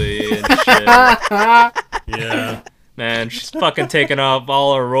probably and shit. Yeah. Man, she's fucking taking off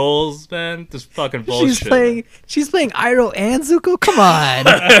all her roles, man. This fucking bullshit. She's playing Iroh and Zuko. Come on,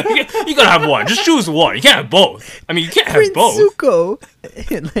 You gotta have one. Just choose one. You can't have both. I mean, you can't have Prince both. Zuko.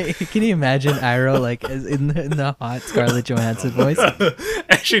 Like, can you imagine Iroh like in the hot Scarlett Johansson voice?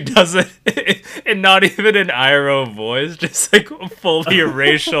 And she does it, and not even an Iroh voice, just like fully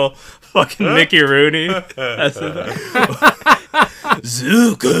racial fucking Mickey Rooney.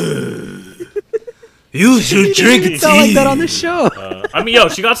 Zuko, you should She drink didn't even sound like tea. that on the show. I mean, yo,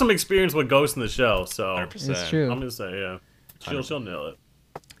 she got some experience with Ghost in the Shell, so 100%. It's true. I'm gonna say, yeah, she'll nail it.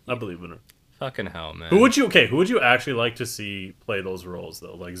 I believe in her. Fucking hell, man. Who would you actually like to see play those roles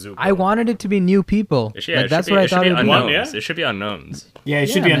though, like Zuko? I wanted it to be new people. Yeah, Like that's what I thought it would be. unknowns. Yeah? It should be unknowns. Yeah, it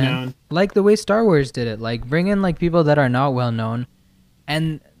should be Yeah, man. unknown. Like the way Star Wars did it. Like bring in like people that are not well known,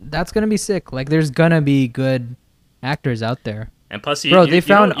 and that's gonna be sick. Like there's gonna be good actors out there. And plus, Bro, they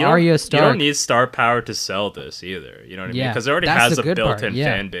found Arya You Stark. don't need star power to sell this either. You know what I mean? Yeah, Because it already that's has the a good part, built-in yeah.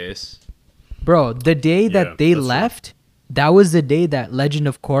 fan base. Bro, the day that Yeah, they that's true. left, that was the day that Legend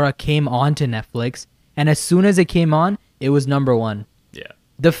of Korra came on to Netflix, and as soon as it came on, it was #1. Yeah,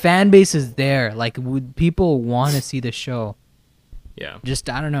 The fan base is there. Like people want to see the show. yeah. Just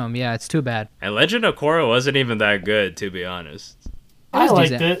I don't know. Yeah, it's too bad. And Legend of Korra wasn't even that good, to be honest. I was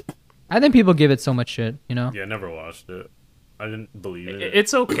liked decent. it. I think people give it so much shit. You know. Yeah, never watched it. I didn't believe in it.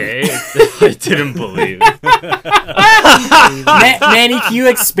 It's okay. I didn't believe. Manny, can you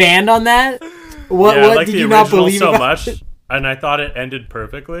expand on that? What Yeah, I what like did the you not original believe so about much, it? and I thought it ended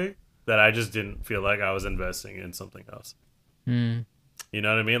perfectly that I just didn't feel like I was investing in something else. Hmm. You know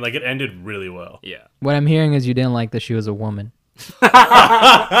what I mean? Like it ended really well. Yeah. What I'm hearing is you didn't like that she was a woman.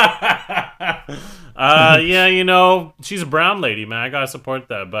 Yeah, you know, she's a brown lady, man. I gotta support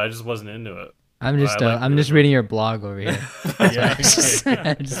that, but I just wasn't into it. I'm just I like I'm her. just reading your blog over here. Yeah,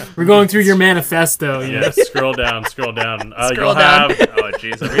 We're going through your manifesto. yeah. Scroll down. Scroll You'll down. have Oh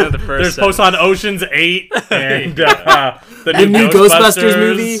jeez, I'm reading the first. there's posts on Ocean's 8 and the new Ghostbusters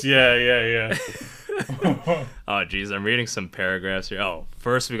movie? Yeah. Oh jeez, I'm reading some paragraphs here. Oh,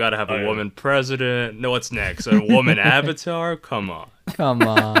 first we gotta have a yeah. woman president. No, what's next? A woman avatar? Come on. Come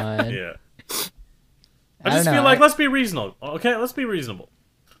on. Yeah. I I just don't feel know, like let's be reasonable. Okay, let's be reasonable.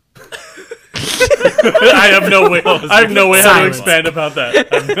 I have no way. I have no way how to Silence. expand about that.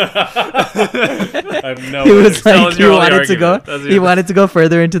 I have no. He way. was That like was he your only wanted to go. argument. That was He your- wanted to go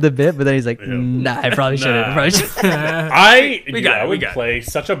further into the bit, but then he's like, Yeah. "Nah, I probably shouldn't." Nah. I probably shouldn't." I we would got it. play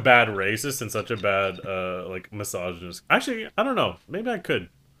such a bad racist and such a bad like misogynist. Actually, I don't know. Maybe I could.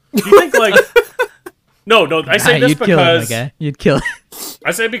 Do you think like? No. I say Nah, this you'd kill him, because okay? You'd kill him.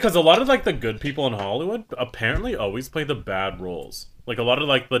 I say because a lot of like the good people in Hollywood apparently always play the bad roles. Like a lot of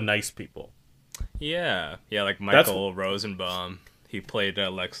like the nice people. Yeah, like That's- Michael Rosenbaum. He played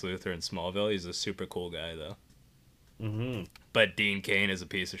Lex Luthor in Smallville. He's a super cool guy though. Mm-hmm. But Dean Cain is a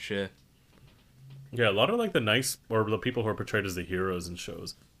piece of shit. Yeah, a lot of like the nice or the people who are portrayed as the heroes in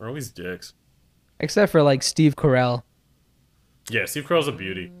shows are always dicks. Except for like Steve Carell. Yeah, Steve Carell's a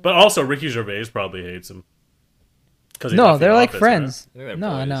beauty, but also Ricky Gervais probably hates him. No, they're like friends. I think they're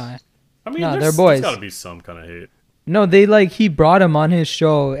No, boys. no, I mean, No, they're there's boys. got to be some kind of hate. no. They like he brought him on his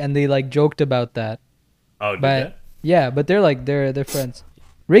show, and they like joked about that. Oh, did But yeah, but they're like they're friends.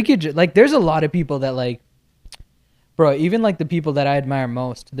 Like there's a lot of people that like, bro. Even like the people that I admire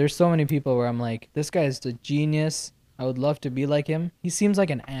most. There's so many people where I'm like, this guy's a genius. I would love to be like him. He seems like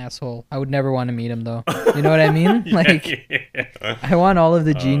an asshole. I would never want to meet him though. You know what I mean? Like Yeah. I want all of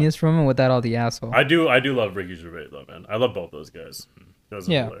the genius from him without all the asshole. I do love Ricky Gervais though, man. I love both those guys. Those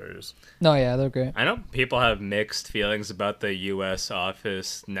are Yeah. hilarious. No, yeah, they're great. I know people have mixed feelings about the U.S.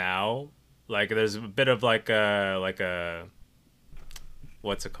 office now. Like, there's a bit of like a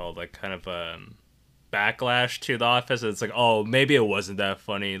what's it called? Like, kind of backlash to the office. It's like, oh, maybe it wasn't that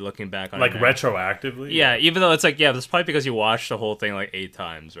funny looking back on Like it now. retroactively. Yeah, even though it's like, yeah, that's probably because you watched the whole thing like 8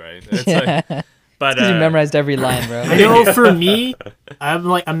 times, right? It's Yeah, like, but because you memorized every line, bro. I know for me,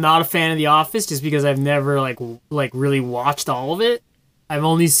 I'm not a fan of The Office just because I've never like really watched all of it. I've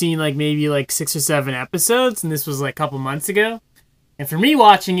only seen like maybe like 6 or 7 episodes, and this was like a couple months ago. And for me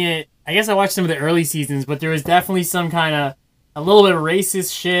watching it, I guess I watched some of the early seasons, but there was definitely some kind of a little bit of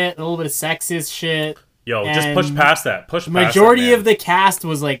racist shit, a little bit of sexist shit. Yo, just push And past that. Push The past majority that, of the cast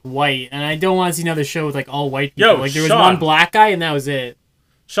was like white, and I don't want to see another show with like all white people. Yo, Like there was Sean. one black guy, and that was it.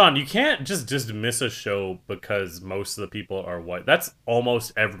 Sean, you can't just dismiss a show because most of the people are white. That's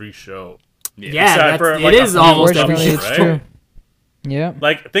almost every show. Yeah, Except for, it like, is a few almost every Unfortunately, stuff, it's right? true. Yeah.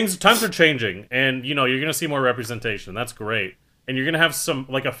 Like times are changing, and you know you're gonna see more representation. That's great, and you're gonna have some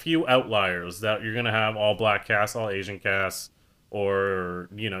like a few outliers that you're gonna have all black casts, all Asian casts, or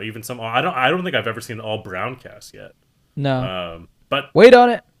you know even some. I don't think I've ever seen an all brown cast yet. No. But Wait on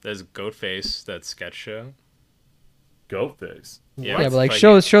it. There's Goatface, that sketch show. Goatface. Yeah, Yeah, but like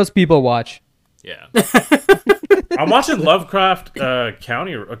it's shows people watch. Yeah. I'm watching Lovecraft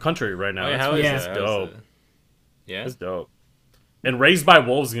County or Country right now. Oh, yeah, That's how is yeah. that? How is dope. that? Yeah. It's dope. And Raised by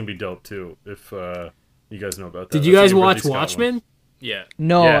Wolves is gonna be dope too. If you guys know about that. Did you That's guys a watch Ridley Scott one. Watchmen? Yeah.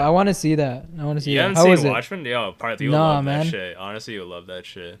 No, Yeah. I want to see that. I want to see You that. haven't How seen is it? Watchmen? Yo, probably you'll Nah, love man. that shit. Honestly, you'll love that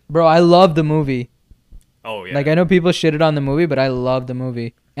shit. Bro, I love the movie. Oh yeah. Like I know people shitted on the movie, but I love the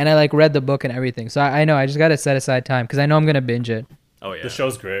movie. And I like read the book and everything. So I know I just got to set aside time cuz I know I'm going to binge it. Oh yeah. The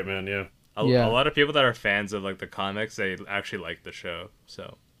show's great, man. Yeah. Yeah. A lot of people that are fans of like the comics, they actually like the show.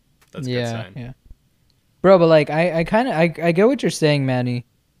 So that's a good Yeah, sign. yeah. Bro, but like I kind of I get what you're saying, Manny.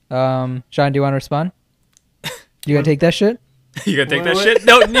 Sean, do you want to respond? You gonna take that shit? You gonna take that What? shit?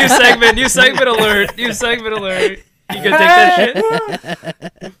 No, new segment alert. New segment alert. You gonna take that shit?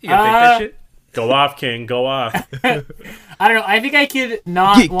 You gonna take that shit? Go off, King. Go off. I don't know. I think I could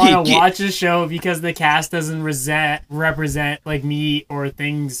not want to watch the show because the cast doesn't represent like me or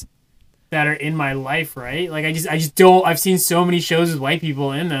things that are in my life, right? Like I just don't. I've seen so many shows with white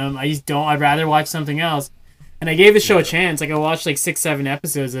people in them. I just don't. I'd rather watch something else. And I gave the show a chance. Like I watched like 6-7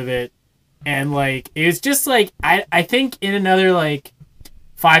 episodes of it, and like it was just like I think in another like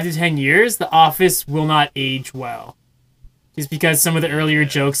 5 to 10 years, The Office will not age well. Just because some of the earlier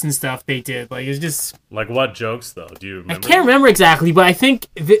jokes and stuff they did, like it was just Like what jokes though? Do you remember? I can't remember exactly, but I think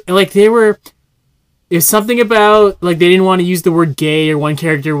like they were. It was something about like they didn't want to use the word gay, or one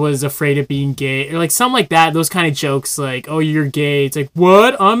character was afraid of being gay, or like something like that. Those kind of jokes, like "Oh, you're gay." It's like,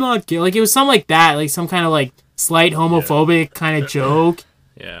 "What? I'm not gay." Like it was something like that, like some kind of like slight homophobic kind of joke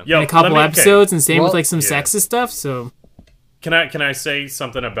Yeah. Yo, in a couple let me- episodes, and same with Well, like some yeah. sexist stuff. So Can I say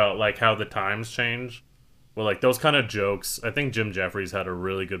something about like how the times change? Well, like those kind of jokes. I think Jim Jeffries had a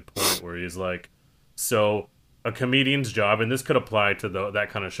really good point where he's like, so a comedian's job, and this could apply to that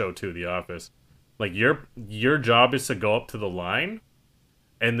kind of show too, The Office. Like your job is to go up to the line,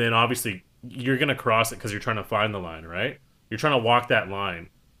 and then obviously you're gonna cross it because you're trying to find the line, right? You're trying to walk that line,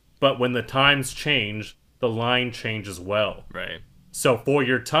 but when the times change, the line changes as well. Right. So for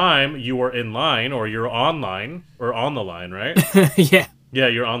your time, you were in line, or you're online, or on the line, right? yeah, Yeah,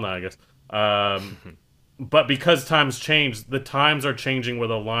 you're online, I guess. But because times change, the times are changing where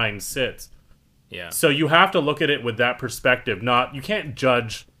the line sits. Yeah. So you have to look at it with that perspective. You can't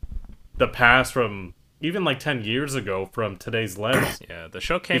judge the past from even like 10 years ago from today's lens. Yeah, the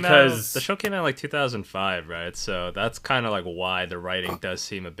show came Because- out. The show came out like 2005, right? So that's kind of like why the writing does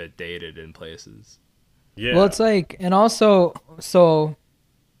seem a bit dated in places. Yeah. Well, it's like, and also, so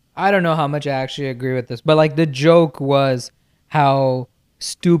I don't know how much I actually agree with this, but like the joke was how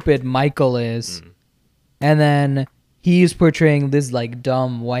stupid Michael is, and then he's portraying this like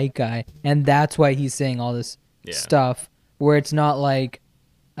dumb white guy, and that's why he's saying all this Yeah. stuff. Where it's not like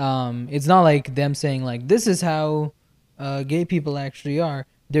them saying like this is how gay people actually are.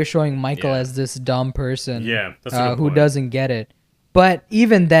 They're showing Michael Yeah. as this dumb person, Yeah, that's a good who point. doesn't get it. But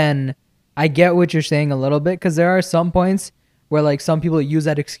even then, I get what you're saying a little bit, because there are some points where like some people use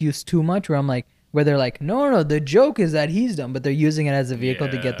that excuse too much, where I'm like, where they're like, no, the joke is that he's dumb, but they're using it as a vehicle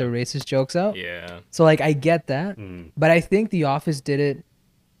to get Yeah. their racist jokes out. Yeah. So like I get that, but I think The Office did it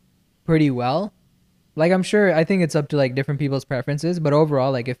pretty well. Like I think it's up to like different people's preferences, but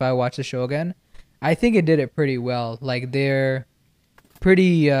overall, like if I watch the show again, I think it did it pretty well. Like they're pretty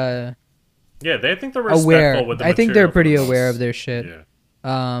yeah, I think they're respectful aware. with the I think they're material for pretty the aware most. of their shit.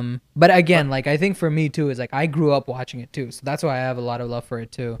 Yeah. But again, like I think for me too is like I grew up watching it too, so that's why I have a lot of love for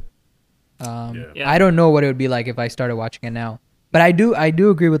it too. Yeah. I don't know what it would be like if I started watching it now, but I do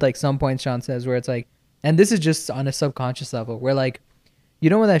agree with like some points Sean says where it's like, and this is just on a subconscious level where like, you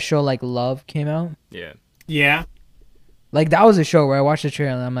know when that show like Love came out, Yeah. yeah. like that was a show where I watched the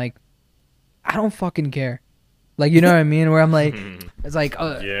trailer and I'm like, I don't fucking care, like you know what I mean? Where I'm like, it's like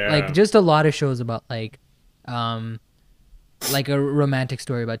Yeah. like just a lot of shows about like a romantic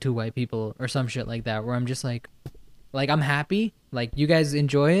story about two white people or some shit like that, where I'm just like I'm happy, like you guys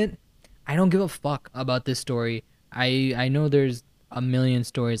enjoy it. I don't give a fuck about this story. I know there's a million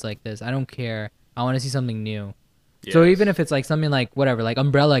stories like this. I don't care. I want to see something new. So Yes. even if it's like something like whatever, like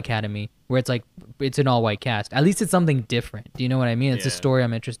Umbrella Academy, where it's like it's an all white cast, at least it's something different. Do you know what I mean? It's a Yeah. story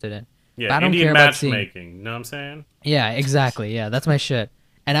I'm interested in. Yeah, But I don't Indian care about seeing. matchmaking. You know what I'm saying? Yeah, exactly. Yeah, that's my shit.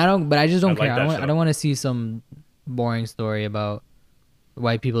 And I just don't I like care. that I show. don't want to see some boring story about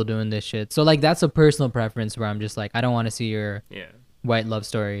white people doing this shit. So like that's a personal preference where I'm just like I don't want to see your Yeah. white love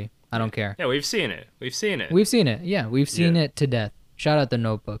story. I don't care. Yeah, we've seen it. We've seen it. Yeah, we've seen it to death. Shout out The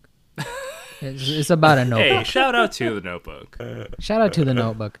Notebook. It's about a notebook. Hey, shout out to the Notebook. Shout out to The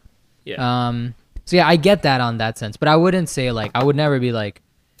Notebook. Yeah. So yeah, I get that on that sense, but I wouldn't say like I would never be like,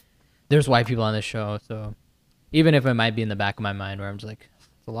 there's white people on this show. So even if it might be in the back of my mind where I'm just like, it's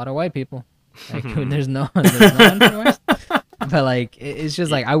a lot of white people. Like there's no one. But like it's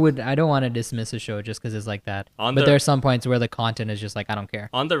just like I don't want to dismiss a show just because it's like that. But there are some points where the content is just like I don't care.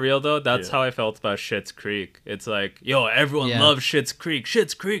 On the real though, that's how I felt about Schitt's Creek. It's like, yo, everyone loves Schitt's Creek,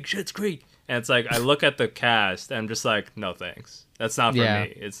 Schitt's Creek, Schitt's Creek, and it's like I look at the cast and I'm just like, no thanks, that's not for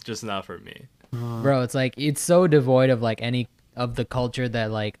me. It's just not for me, bro. It's like it's so devoid of like any of the culture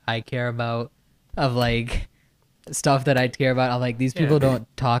that like I care about, of like stuff that I care about. I'm like these people don't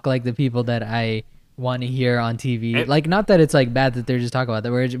talk like the people that I want to hear on TV. And like not that it's like bad that they're just talking about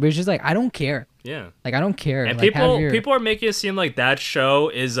that. We're just like I don't care. Yeah. Like I don't care. And like, people are making it seem like that show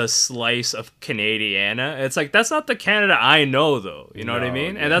is a slice of Canadiana. It's like that's not the Canada I know though. You know what I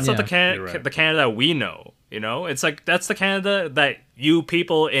mean? And that's not the the Canada that we know. You know? It's like that's the Canada that you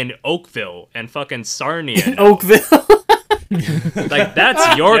people in Oakville and fucking Sarnia know. Oakville. Like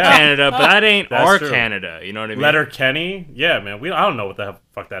that's your Canada, but that ain't our true. Canada. You know what I mean? Letterkenny, yeah, man. I don't know what the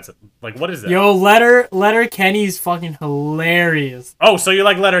fuck that's like. What is that? Yo, Letterkenny's fucking hilarious. Oh, so you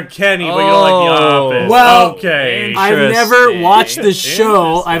like Letterkenny, but you don't like The Office? Well, okay. I've never watched the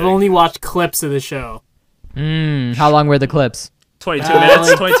show. I've only watched clips of the show. How long were the clips? 22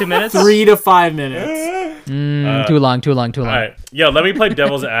 minutes. 22 minutes. 3 to 5 minutes. Too long. All right, yo, let me play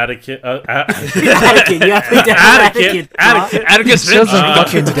devil's advocate. Atticus Finch.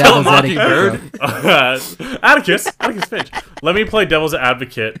 Fucking devil's advocate. Atticus Finch. Let me play devil's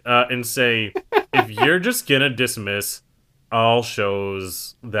advocate and say, if you're just gonna dismiss all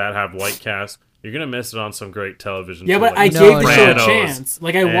shows that have white cast, you're gonna miss it on some great television. Yeah, too, but like I gave the show a chance.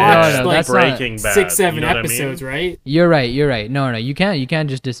 Like I watched like Breaking Bad, 6-7 episodes, right? You're right. No, you can't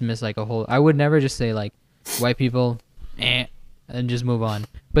just dismiss like a whole. I would never just say like white people, and just move on.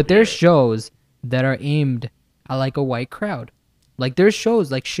 But there's shows that are aimed at like a white crowd. Like there's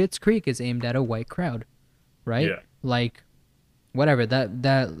shows like Schitt's Creek is aimed at a white crowd, right? Yeah. Like whatever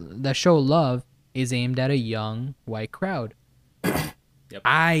that show Love is aimed at a young white crowd. Yep.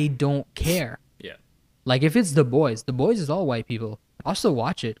 I don't care. Yeah. Like if it's The Boys is all white people. I'll still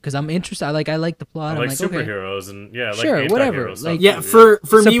watch it because I'm interested. I like the plot. I I'm like like superheroes okay. and like sure, whatever. Stuff Like too,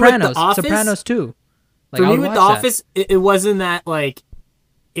 for me with The Office, Sopranos too. Like, for me with The Office, it wasn't that like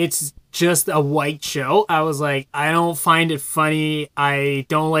it's just a white show. I was like, I don't find it funny. I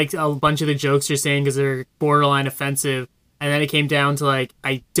don't like a bunch of the jokes you're saying because they're borderline offensive. And then it came down to like,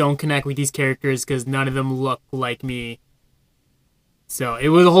 I don't connect with these characters because none of them look like me. So it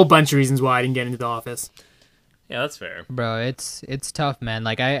was a whole bunch of reasons why I didn't get into The Office. Yeah, that's fair. Bro, it's tough, man.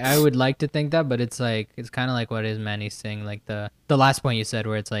 Like I would like to think that, but it's like it's kind of like what is Manny's saying, like the last point you said,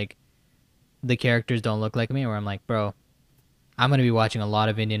 where it's like the characters don't look like me. Where I'm like, bro, I'm gonna be watching a lot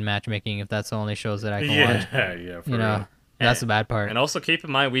of Indian matchmaking if that's the only shows that I can watch. Yeah, for you know, real. that's the bad part. And also keep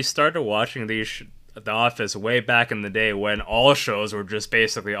in mind, we started watching The Office way back in the day when all shows were just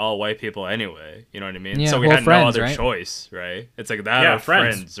basically all white people anyway. You know what I mean? Yeah, so we well, had Friends, no other right? choice, right? It's like that or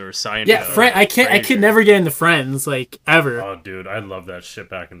Friends or Seinfeld. Yeah, I could never get into Friends, like, ever. Oh, dude, I love that shit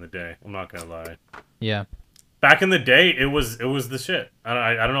back in the day. I'm not gonna lie. Yeah. Back in the day, it was the shit.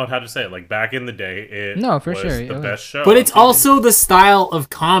 I don't know how to say it. Like back in the day, it for was sure, the best show. But it's also the style of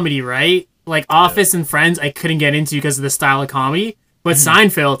comedy, right? Like Office and Friends, I couldn't get into because of the style of comedy. But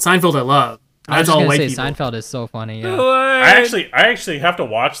Seinfeld I love. That's all white people. Seinfeld is so funny. Yeah. I actually have to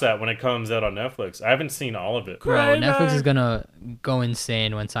watch that when it comes out on Netflix. I haven't seen all of it. Bro, Netflix is gonna go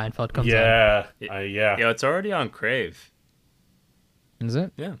insane when Seinfeld comes out. Yeah. Yeah, it's already on Crave. Is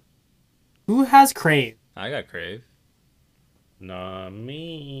it? Yeah. Who has Crave? I got Crave. Not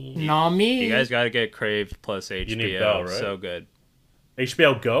me. Not me. You guys got to get Crave plus HBO. You need Bell, right? So good.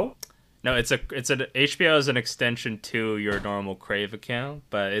 HBO Go? No, it's an HBO is an extension to your normal Crave account,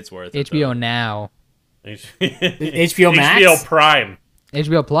 but it's worth it. HBO Now. HBO Max? HBO Prime.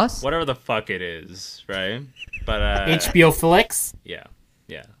 HBO Plus? Whatever the fuck it is, right? But HBO Flix? Yeah.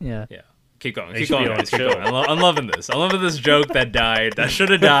 Keep going. Keep HBO going. Guys, keep chill. going. I'm loving this. I'm loving this joke that died. That should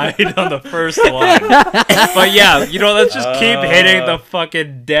have died on the first one. But yeah, let's just keep hitting the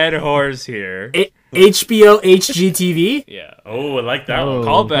fucking dead horse here. HBO HGTV? Yeah. Oh, I like that one.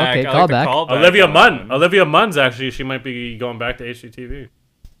 Call back. Okay, I call like the back. call back. Olivia Munn. Olivia Munn's actually, she might be going back to HGTV.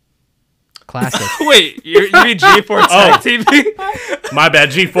 Classic. Wait, you mean G4 Tech TV? My bad,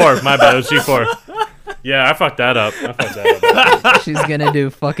 G4. My bad, it was G4. Yeah, I fucked that up. She's gonna do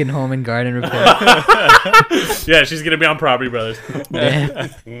fucking home and garden report. Yeah, she's gonna be on Property Brothers.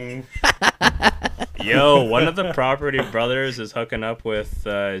 Yo, one of the Property Brothers is hooking up with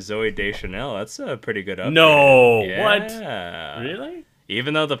Zoe Deschanel. That's a pretty good upgrade. No, yeah. what? Really?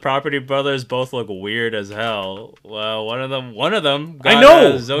 Even though the Property Brothers both look weird as hell, well, one of them got I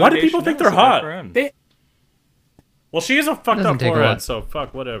know. Zooey Why do people think they're Deschanel, so hot? good for him. They- Well, she has a fucked Doesn't up take a forehead, lot. so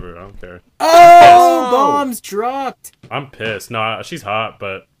fuck whatever. I don't care. Oh, bombs dropped. I'm pissed. No, she's hot,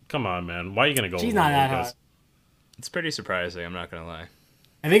 but come on, man. Why are you gonna go? She's with not her? that Because- hot. It's pretty surprising, I'm not gonna lie.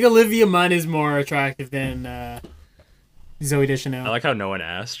 I think Olivia Munn is more attractive than Zoe Deschanel. I like how no one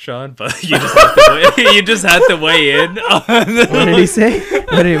asked, Sean, but you just had to weigh, you just had to weigh in on What did he say?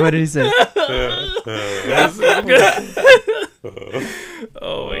 What did he say?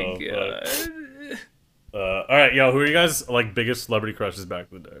 Oh my Oh, god. all right, yo, who are you guys like biggest celebrity crushes back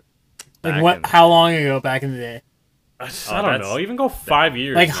in the day? Like Back what? in- How long ago? Back in the day? I Oh, don't that's- know. Even go 5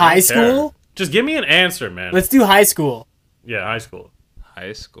 years. Like I don't high care. school? Just give me an answer, man. Let's do high school. Yeah, high school.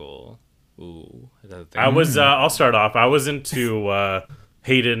 High school. Ooh. I was. I'll start off. I was into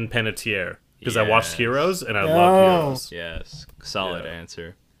Hayden Panettiere because I watched Yes. Heroes and I Oh. love Heroes. Yes, solid Yeah.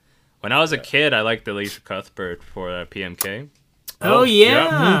 answer. When I was a kid, I liked Alicia Cuthbert for PMK. Oh,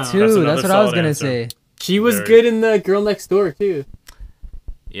 yeah. Me too. That's another That's what I was solid gonna answer. say. She was Very- good in the Girl Next Door too.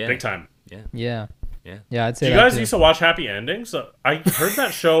 Yeah, Big time. Yeah. Yeah. Yeah, I'd say Do you that guys too. used to watch Happy Endings? I heard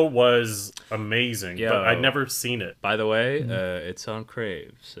that show was amazing, Yo. but I'd never seen it. By the way, Mm-hmm. it's on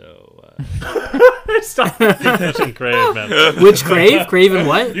Crave, so Stop mentioning Crave, man. Which Crave? Crave and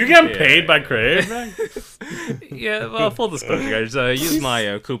what? You getting Yeah. paid by Crave, man? yeah. Well, full disclosure, guys. Use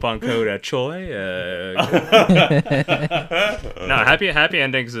my coupon code Choi. No, Happy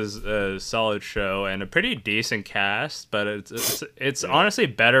Endings is a solid show and a pretty decent cast, but it's honestly a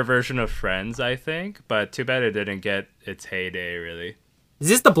better version of Friends, I think. But too bad it didn't get its heyday, really. Is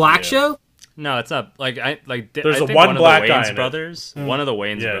this the Black Yeah. Show? No, it's not. Like There's I a think one one black of guy the Wayans in it. brothers. One of the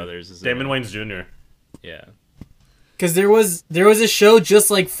Wayans Yeah, brothers is Damon in it. Wayans Jr. Yeah. Because there was a show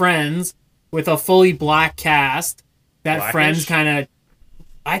just like Friends with a fully black cast that Blackish? Friends kind of.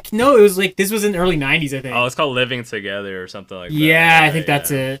 No, it was like this was in the early '90s, I think. Oh, it's called Living Together or something like that. yeah, I think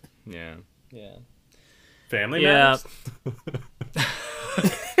that's it. Yeah. Yeah. Family Yeah. Matters?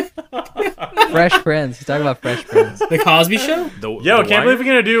 Fresh Prince. He's talking about Fresh Prince. The Cosby Show. Yo, can't believe we're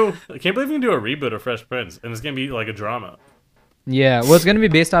gonna do a reboot of Fresh Prince, and it's gonna be like a drama. Yeah, well, it's gonna be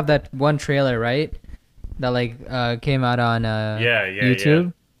based off that one trailer, right? That like came out on Yeah.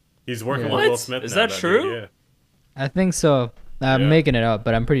 YouTube. He's working Yeah. with Will What? Smith. Is now, that dude, true? Yeah. I think so. I'm Yeah. making it up,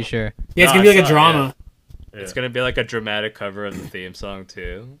 but I'm pretty sure. Yeah, it's No, gonna be I like a saw it, drama. Yeah. It's gonna be like a dramatic cover of the theme song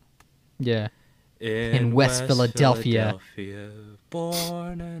too. Yeah. In West Philadelphia.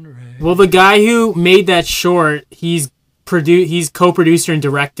 born and raised. Well, the guy who made that short, he's co-producer and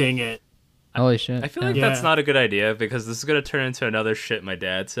directing it. Holy shit. I feel yeah. like Yeah. that's not a good idea because this is gonna turn into another shit my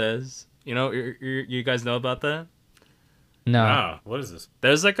dad says. You know, you guys know about that? No. Ah, what is this?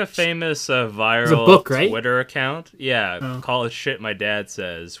 There's like a famous viral book, right? Twitter account. Yeah, Oh. called Shit My Dad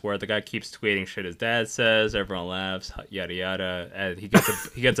Says, where the guy keeps tweeting shit his dad says, everyone laughs, yada yada, and he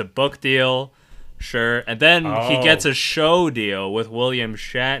gets a book deal, sure, and then he Oh. gets a show deal with William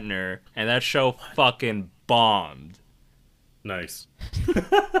Shatner, and that show fucking bombed. Nice.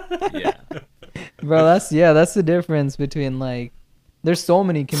 Yeah. Bro, that's the difference between like there's so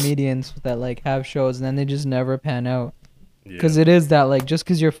many comedians that like have shows and then they just never pan out. Yeah. Because it is that like just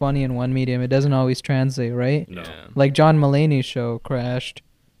because you're funny in one medium, it doesn't always translate, right? No. Yeah. Like John Mulaney's show crashed.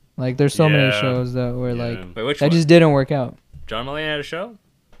 Like there's so many Yeah. shows that were Yeah. like Wait, which that one? just didn't work out. John Mulaney had a show?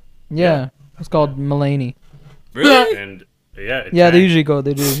 Yeah, it's called Mulaney. Really? And yeah. it Yeah, they tanked. usually go.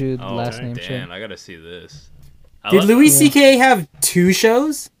 They do usually the Oh, last name damn, shit. I gotta see this. I Did love- Louis Yeah. C.K. have 2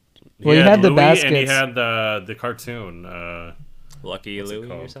 shows? Well, he had the Louis, and he baskets. had the cartoon. Lucky What's it Louie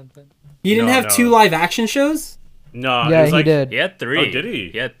or called? something? He didn't No, have no. 2 live action shows? No, it Yeah, was he like, did. He had 3. Oh, did he?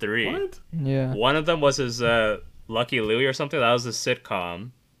 He had 3. What? Yeah. One of them was his Lucky Louie or something. That was a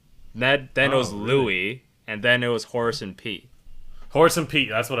sitcom. Then it was Oh, really? Louie, and then it was Horace and Pete. Horace and Pete.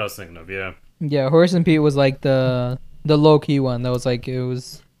 That's what I was thinking of. Yeah. Yeah, Horace and Pete was like the low key one. That was like it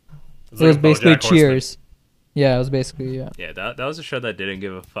was It's it was like a basically BoJack Horseman. Cheers. Yeah, it was basically yeah. Yeah, that was a show that didn't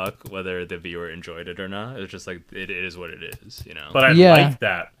give a fuck whether the viewer enjoyed it or not. It was just like it is what it is, you know. But I Yeah. like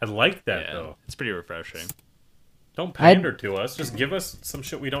that. I like that yeah, though. it's pretty refreshing. Don't pander to us. Just give us some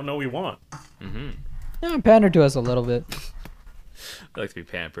shit we don't know we want. Yeah, pander to us a little bit. I like to be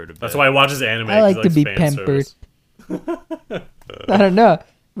pampered a bit. That's why he watches anime. I like 'cause to he be likes fan pampered. service. I don't know,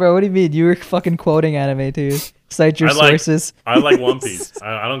 bro. What do you mean? You were fucking quoting anime to cite your I like- sources. I like One Piece.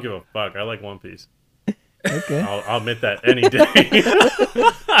 I don't give a fuck. I like One Piece. Okay. I'll admit that any day.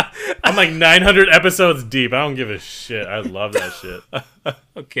 I'm like 900 episodes deep. I don't give a shit. I love that shit.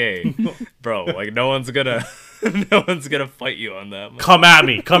 Okay, bro. Like no one's gonna fight you on that. Come at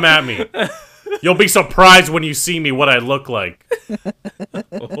me. Come at me. You'll be surprised when you see me what I look like.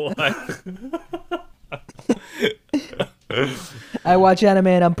 What? I watch anime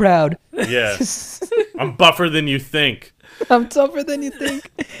and I'm proud. Yeah. I'm buffer than you think. I'm tougher than you think.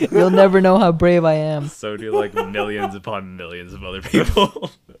 You'll never know how brave I am. So do like millions upon millions of other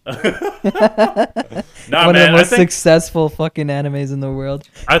people. Nah, One of the man, most successful fucking animes in the world.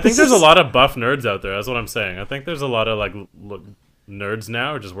 I think there's a lot of buff nerds out there. That's what I'm saying. I think there's a lot of like nerds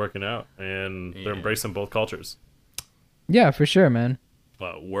now are just working out and they're embracing both cultures. Yeah, for sure, man.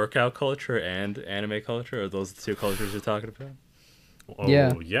 Workout culture and anime culture? Are those the two cultures you're talking about? Oh,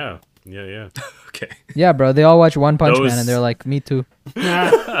 Yeah. Yeah. Okay. Yeah, bro. They all watch One Punch Those- Man and they're like, me too.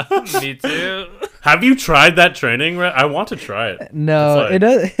 Me too. Have you tried that training? I want to try it. No, It's it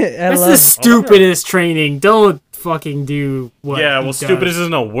does. I That's love the stupidest training. Don't fucking do what. Yeah, he well, does. stupid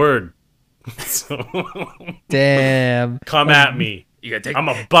isn't a word. So, Damn. come at me. You gotta take. I'm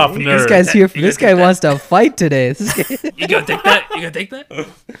a buff nerd. This guy's here. This guy wants to fight today. This guy, You gotta take that. You gotta take that. You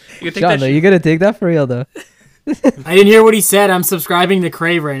gotta take Sean, that. though, you gotta take that for real, though. I didn't hear what he said. I'm subscribing to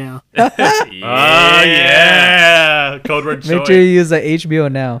Crave right now. Yeah. Oh, yeah. Code word Make Joey. sure you use the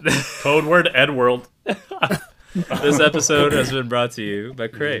HBO now. Code word Edworld. This episode has been brought to you by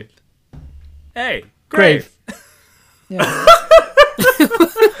Crave. Hey, Crave. Crave. Yeah.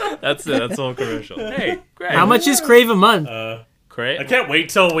 That's it. That's the whole commercial. Hey, Crave. How much is Crave a month? I Crave? can't wait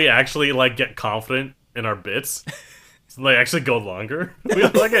till we actually like get confident in our bits. So, like actually go longer. We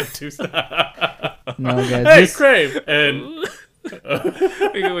have like a 2 No, guys. Hey, Just Crave, and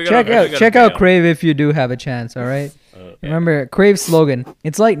We check gotta out bail. Crave if you do have a chance. All right. Remember Crave's slogan.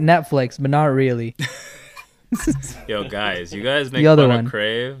 It's like Netflix, but not really. Yo, guys, you guys make The other fun one. of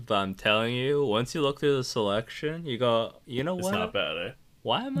Crave, but I'm telling you, once you look through the selection, you go, you know it's what? not bad, eh?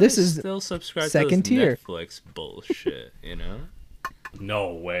 Why am This I is still subscribed second to this tier. Netflix bullshit? You know?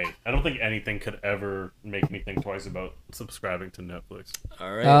 No way. I don't think anything could ever make me think twice about subscribing to Netflix.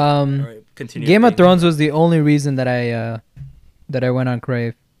 All right. Um, all right. Continue. Game of thinking. Thrones was the only reason that I went on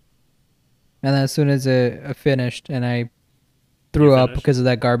Crave. And then as soon as it finished and I threw You up finished? because of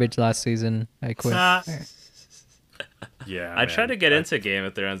that garbage last season, I quit. Yeah, I tried man. to get into Game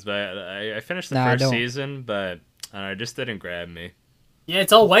of Thrones, but I finished the Nah, I first don't. season, but I don't know, it just didn't grab me. Yeah,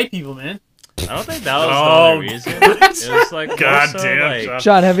 it's all white people, man. I don't think that was the Oh, only reason. It was like God more so, damn, like,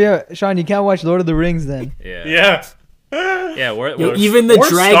 Sean. Sean, you can't watch Lord of the Rings then. yeah, Yeah. yeah. Yo, even the Or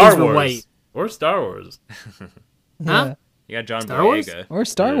dragons Star were Wars. white. Or Star Wars. Huh? Yeah. You got John Star Wars? Boyega. Or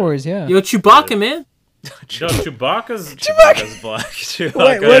Star Yeah. Wars, yeah. Yo, Chewbacca, man. Yo, Chewbacca's... Chewbacca's black. Chewbacca,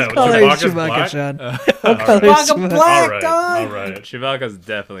 Wait, Yeah, what color is Chewbacca's Chewbacca, black? Sean? Uh, What color is Chewbacca Chewbacca? black, Alright, dog. alright. Chewbacca's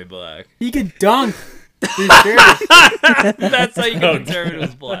definitely black. He could dunk. For sure. That's how you Oh, can determine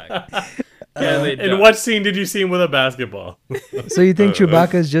who's black. Yeah, they In don't. what scene did you see him with a basketball? So you think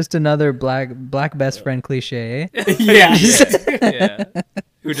Chewbacca is just another black best friend cliche, eh? Yeah. Yeah.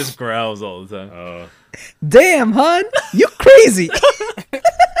 Who just growls all the time. Oh. Damn, hon, you crazy.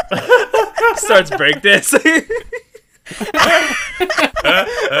 Starts breakdancing.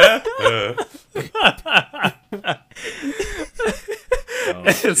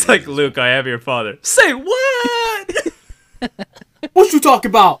 It's like, Luke, I am your father. Say what? What you talk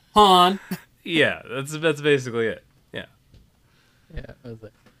about, Han? Yeah, that's basically it. Yeah. Yeah, I was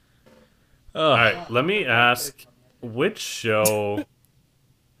like, Oh, Alright, let me ask, which show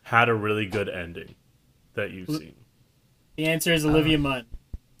had a really good ending that you've seen? The answer is Olivia Munn.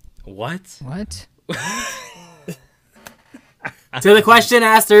 what? what? To the question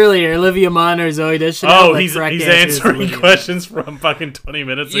asked earlier, Olivia Munn or Zoe Deschanel? Oh, the he's correct answer is answering Olivia. questions from fucking 20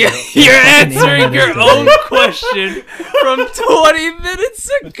 minutes ago. You're answering your own question from 20 minutes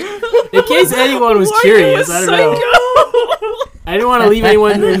ago. In case anyone was Why curious, you I a don't know. psycho? I didn't want to leave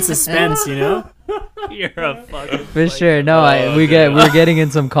anyone in suspense, you know? You're a fucking For sure. No, we're getting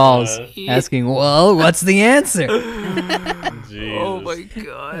in some calls asking, well, what's the answer? Jesus. Oh my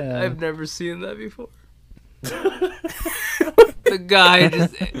god, Yeah. I've never seen that before. The guy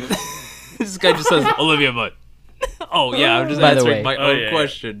just this guy just says Olivia Munn. Oh yeah, I'm just By the answering way. my Oh, own yeah.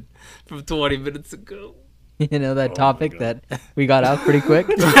 question from 20 minutes ago. You know that Oh my topic God. that we got out pretty quick?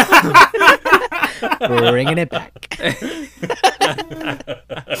 Bringing it back.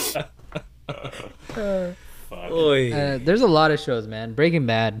 Oy. There's a lot of shows, man. Breaking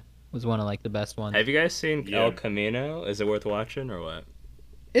Bad was one of like the best ones. Have you guys seen Yeah. El Camino? Is it worth watching or what?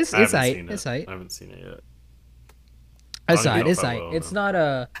 It's I it's haven't aight. seen It's it. aight. I haven't seen it yet. It's I don't aight. know It's if I aight. will, It's though.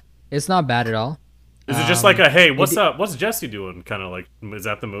 not it's not bad at all. Is it just like a hey, what's it- up? What's Jesse doing? Kind of like, is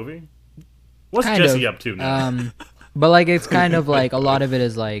that the movie? What's Kind Jesse of. up to now? But like it's kind of like a lot of it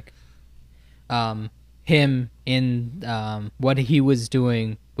is like him in what he was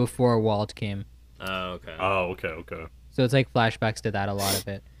doing before Walt came. Oh, okay. Oh, okay. So it's like flashbacks to that, a lot of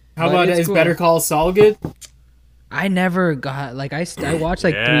it. How But about it's is cool. Better Call Saul good? I never got like I watched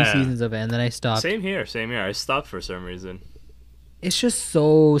like 3 Yeah. seasons of it and then I stopped. Same here. I stopped for some reason. It's just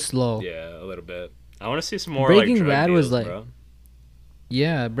so slow. Yeah, a little bit. I want to see some more Breaking like drug Bad was deals, like- bro.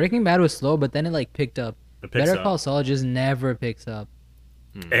 Yeah, Breaking Bad was slow, but then it like picked up. It picks Better up. Call Saul just never picks up.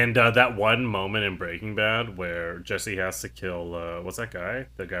 And that one moment in Breaking Bad where Jesse has to kill what's that guy?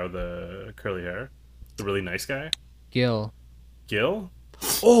 The guy with the curly hair, the really nice guy, Gil. Gil.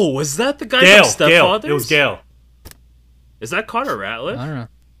 Oh, was that the guy Gale. from Gale. Stepfathers? It was Gale. Is that Connor I Ratliff? don't know.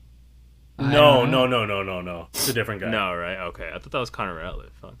 I No, don't know. no. It's a different guy. No, right? Okay, I thought that was Connor Ratliff.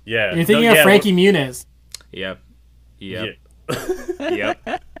 Fuck. Yeah. You're thinking no, of yeah, Frankie Muniz. Yep. Yeah.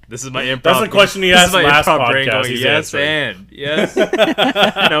 Yep. This is my improv. That's the question he this is asked my last improv brain podcast. going, He's yes, answering. and yes.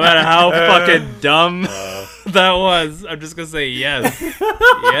 No matter how fucking dumb that was, I'm just gonna say yes.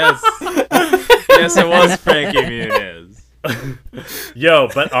 Yes. Yes, it was Frankie Muniz. Yo,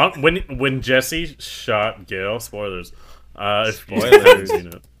 but when Jesse shot Gale, spoilers. If you Spoilers. haven't seen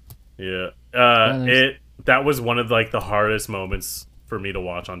it. Yeah. Spoilers. That was one of like the hardest moments for me to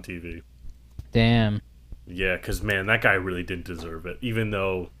watch on TV. Damn. Yeah, because man, that guy really didn't deserve it, even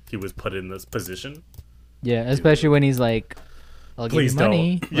though he was put in this position. Yeah, especially when he's like, "I'll give Please you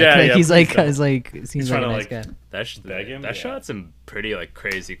money." don't. Like, Yeah, like yeah, he's please like, don't. he's like, seems like a trying nice to, guy. Beg him? That Yeah. shot some pretty like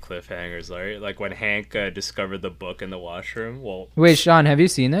crazy cliffhangers, right? Like when Hank discovered the book in the washroom. Well, Wait, Sean, have you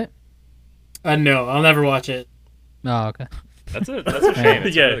seen it? No, I'll never watch it. Oh, okay. that's a shame.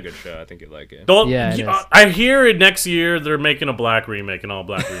 It's Yeah. a really good show. I think you'd like it. Don't, Yeah, it is. I hear next year they're making a black remake, an all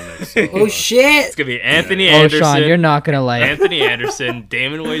black remake. So, Oh shit! It's gonna be Anthony Oh, Anderson. Sean, you're not gonna like. Anthony Anderson,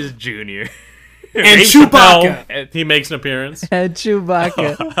 Damon Wayans Jr. And Dave Chewbacca. Chappelle, he makes an appearance. And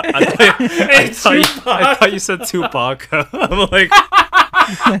Chewbacca. I thought you said Tupac. I'm like,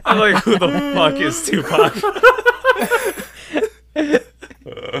 who the fuck is Tupac?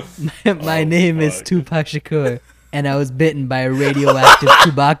 My name is Tupac Shakur, and I was bitten by a radioactive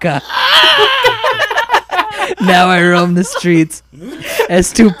Chewbacca. Now I roam the streets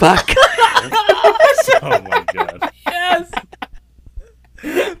as Tupac. Oh my god. Yes.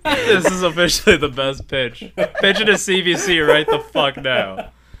 This is officially the best pitch. Pitch it to CBC right the fuck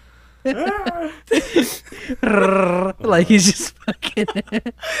now. Like he's just fucking.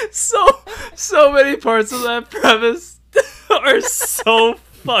 So many parts of that premise are so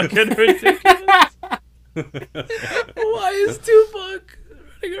fucking ridiculous. Why is Tupac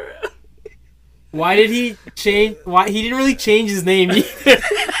running around? Why did he change? Why he didn't really change his name either.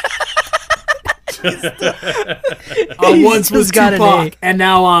 I He's once was just got an Tupac, A. and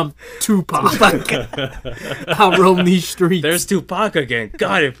now I'm Tupac. I'll roam these streets. There's Tupac again.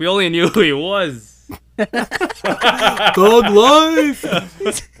 God, if we only knew who he was. Thug life.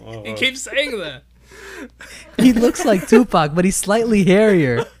 He keeps saying that. He looks like Tupac, but he's slightly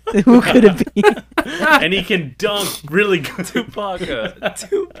hairier. Who could it be? And he can dunk really good. Tupac.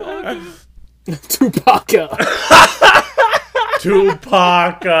 Tupac.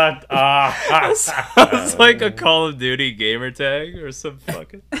 It's like a Call of Duty gamer tag or some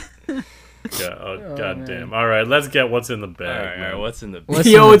fucking. Yeah, god damn. All right, let's get what's in the bag. Alright, man. what's in the. What's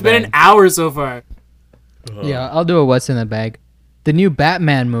in Yo, the it's been an bag? hour so far. Yeah, I'll do a what's in the bag. The new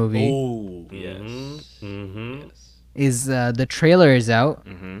Batman movie Oh, yes. Mm-hmm. Yes. is the trailer is out,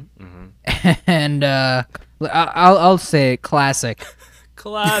 Mm-hmm. and I'll say classic.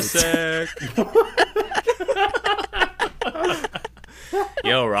 Classic.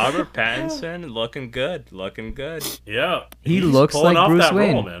 Yo, Robert Pattinson looking good. Looking good. Yeah, He he's looks pulling like off Bruce that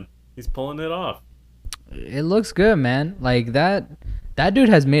Wayne. role, man. He's pulling it off. It looks good, man. Like that dude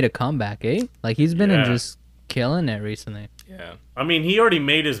has made a comeback, eh? Like he's been in Yeah. just killing it recently. Yeah. I mean, he already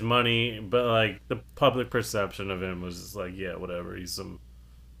made his money, but like the public perception of him was just like, yeah, whatever. He's some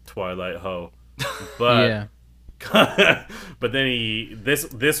Twilight hoe. But Yeah. but then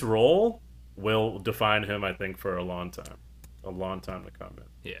this role will define him, I think, for a long time to come.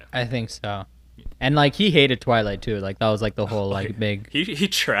 Yeah. I think so. And like he hated Twilight too. Like that was like the whole like big. He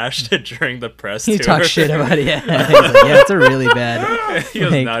trashed it during the press He tour. talked shit about it. Yeah, He's like, yeah, it's a really bad. He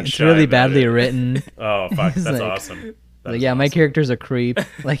was like, not it's shy really about badly it. written. Oh fuck, He's that's like- awesome. That Like, is yeah, my awesome. character's a creep.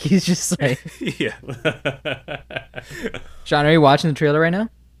 Like he's just like. Yeah. Sean, are you watching the trailer right now?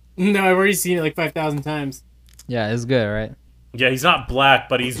 No, I've already seen it like 5,000 times. Yeah, it's good, right? Yeah, he's not black,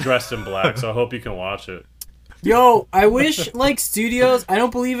 but he's dressed in black, so I hope you can watch it. Yo, I wish like studios. I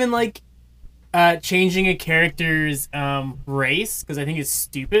don't believe in like changing a character's race because I think it's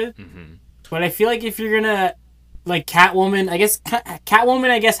stupid. Mm-hmm. But I feel like if you're gonna like Catwoman, I guess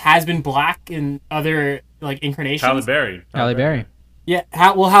Catwoman, has been black in other like Halle incarnations. Berry. Halle Berry. Yeah,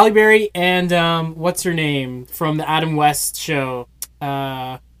 Halle Berry and what's her name from the Adam West show?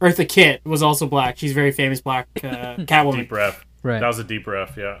 Eartha Kitt was also black. She's a very famous black Catwoman. Deep breath. Right. That was a deep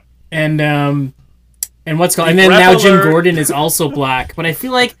breath. Yeah. And what's called, and Deep then now breath Jim alert. Gordon is also black. But I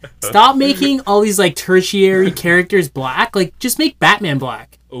feel like stop making all these like tertiary characters black. Like just make Batman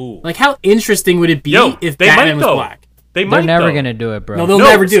black. Ooh. Like how interesting would it be Yo, if they Batman might was though. black? They They're might never though. gonna do it, bro. No, they'll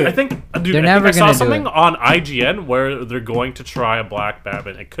never do it. I think, dude, They're I never think I saw gonna do something it. on IGN where they're going to try a black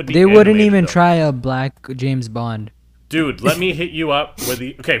Batman. It could be. They wouldn't animated, even though. try a black James Bond. Dude, let me hit you up with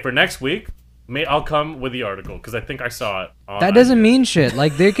the. Okay, for next week, I'll come with the article because I think I saw it. On That doesn't IGN. mean shit.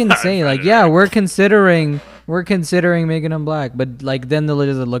 Like they can say, like, yeah, we're considering making him black, but like then they'll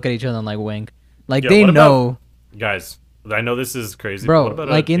just look at each other and like wink. Like Yo, they what about- know. Guys, I know this is crazy, Bro, but what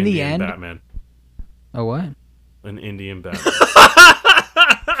about like, an in the Indian end- Batman? Oh what? An Indian Batman.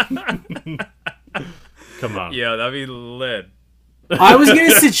 Come on. Yeah, that'd be lit. I was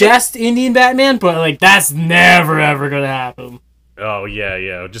gonna suggest Indian Batman, but like that's never ever gonna happen. Oh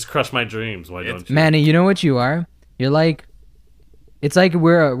yeah. Just crush my dreams. Why don't you? Manny, you know what you are? You're like, it's like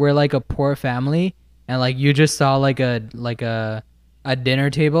we're like a poor family, and like you just saw like a dinner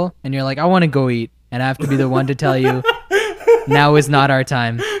table, and you're like, I want to go eat, and I have to be the one to tell you, now is not our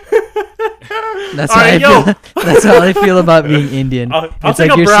time. That's how Alright, I feel. That's how I feel about being Indian. I'll It's take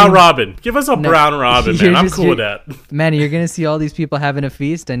like a you're brown seeing- robin. Give us a brown robin, you're man. I'm just- cool with you're- that. Manny, you're gonna see all these people having a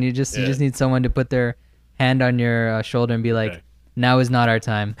feast, and you just Yeah. need someone to put their hand on your shoulder and be like, Okay. now is not our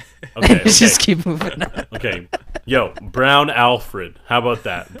time. Okay. Just keep moving on. Okay. Yo, Brown Alfred. How about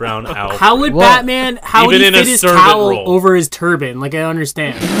that? Brown Alfred. How would Well, Batman? How would he even in a fit his servant cowl role. over his turban? Like I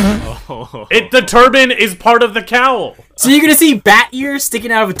understand. Oh. The turban is part of the cowl. So you're gonna see bat ears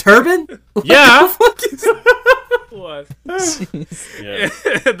sticking out of a turban? Yeah. What? Yeah.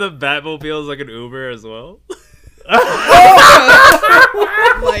 The Batmobile is like an Uber as well.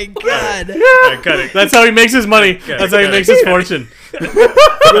 Oh my god. I cut it. That's how he makes his money. That's how he makes his fortune.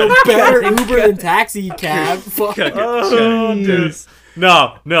 Better Uber than taxi cab. Fuck. Oh, dude.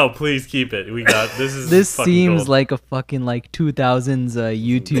 No, please keep it. We got this. Is This fucking seems gold. like a fucking like 2000s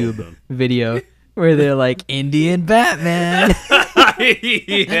YouTube video where they're like Indian Batman.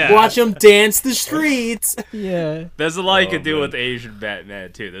 Yeah. Watch him dance the streets. Yeah. There's a lot you could do man. with Asian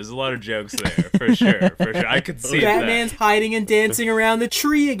Batman too. There's a lot of jokes there, for sure. For sure, I could see Batman's hiding and dancing around the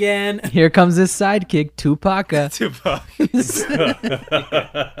tree again. Here comes his sidekick, Tupaka. that.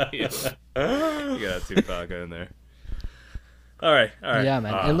 Tupac. You got Tupac in there. All right. Yeah,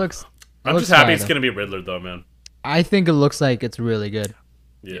 man. It looks. I'm looks just happy fire, it's though. gonna be Riddler though, man. I think it looks like it's really good.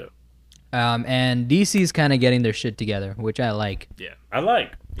 Yeah. And DC's kind of getting their shit together, which I like. Yeah, I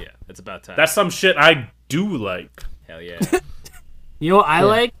like. yeah. It's about time. That's some shit I do like. Hell yeah. You know what I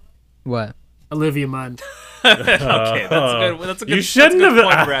like? What? Olivia Munn. Okay, that's good. That's a good. You shouldn't that's a good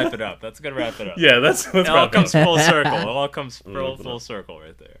have- point to wrap it up. That's a good wrap it up. Yeah, that's It all right. comes full circle. It all comes full circle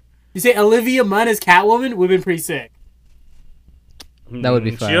right there. You say Olivia Munn as Catwoman would have been pretty sick. That would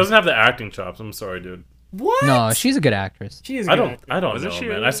be She fun. doesn't have the acting chops. I'm sorry, dude. What? No, she's a good actress. She is. I good. don't Wasn't know, she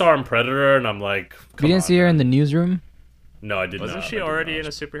man. really? I saw her in Predator, and I'm like, You come didn't on, see her man. in the newsroom? No, I did not. Wasn't she I did already not. in a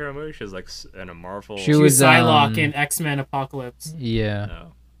superhero movie? She was like in a Marvel. She She was was, Psylocke in X-Men Apocalypse. Yeah,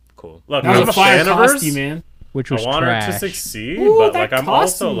 Oh, cool. Look, That I'm was a a fire fan of hers. costume, man. which I was want trash. her to succeed, Ooh, but that like I'm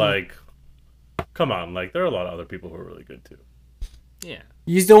also costume. like, come on, like there are a lot of other people who are really good too. Yeah.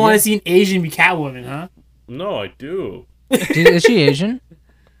 You just don't want to see an Asian be Catwoman, huh? No, I do. Is she Asian?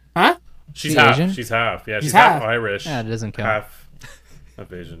 Huh? She's She half. Asian? She's half. Yeah, She's she's half half. Irish. Yeah, it doesn't count.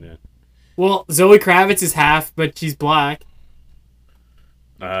 half Asian. Yeah. Well, Zoe Kravitz is half, but she's black.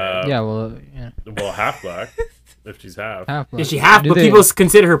 Yeah, well, yeah. Well, half black. If she's half. Half Yeah, she half, Do but they- people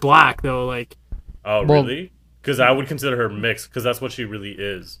consider her black though. Like, Oh, Well- really? Because I would consider her mixed. Because that's what she really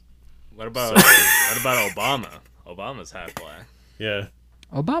is. What about Obama? Obama's half black. Yeah.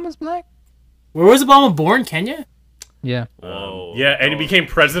 Obama's black? where was Obama born? Kenya. Yeah. Whoa. Yeah, and he Don't- became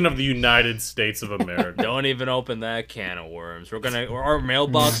president of the United States of America. Don't even open that can of worms. Our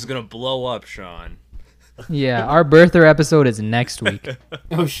mailbox is gonna blow up, Sean. Yeah, our birther episode is next week.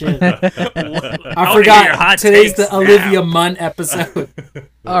 Oh shit! I I wanna hear your forgot. hot Today's takes the Olivia Munn episode.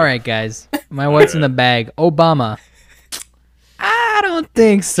 All right, guys. My what's in the bag? Obama. I don't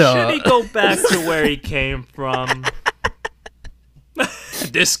think so. Should he go back to where he came from?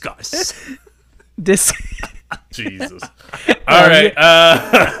 Discuss. Dis- Jesus. All right.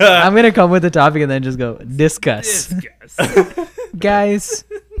 I'm gonna come with the topic and then just go discuss. Discuss. Guys,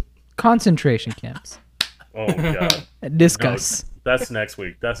 concentration camps. Oh god. Discuss. That's next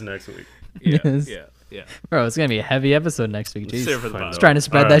week. That's next week. Yeah, Yes. yeah. Bro, it's gonna be a heavy episode next week. Jeez. Save it for the I know. pod. Just trying to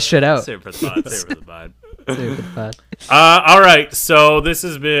spread All that right. shit out. Save it for the pod. Save it for the pod. Stupid pod. All right, so this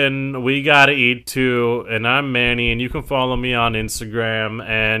has been We Gotta Eat Too, and I'm Manny, and you can follow me on Instagram.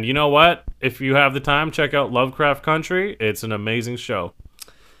 And you know what? If you have the time, check out Lovecraft Country. It's an amazing show.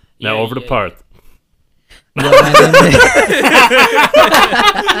 Now over to Parth.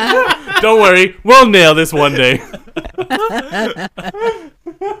 Don't worry, we'll nail this one day.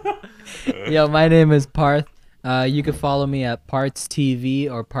 Yo, my name is Parth. You can follow me at Parts TV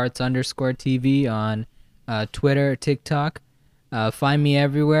or Parts_TV on Twitter, TikTok. Find me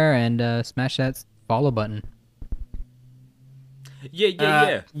everywhere and smash that follow button.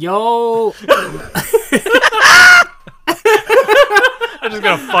 Yeah. Yo, I'm just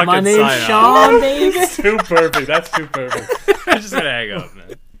gonna fucking my name's sign Sean, baby. That's too perfect. That's too perfect. I'm just gonna hang up,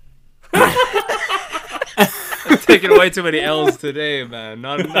 man. I'm taking way too many L's today, man.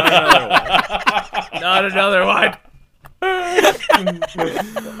 Not another one. Not another one.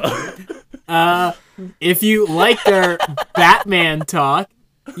 If you like their Batman talk,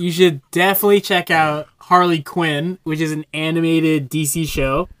 you should definitely check out Harley Quinn, which is an animated DC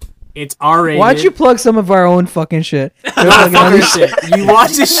show. It's R-rated. Why'd you plug some of our own fucking shit? Fuck your shit. You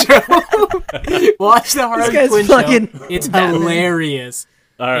watch the show. Watch the Harley Quinn show. It's hilarious.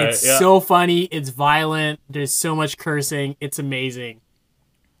 All right, It's so funny. It's violent. There's so much cursing. It's amazing.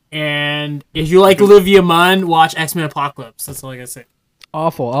 And if you like Olivia Munn, watch X-Men Apocalypse. That's all I gotta say.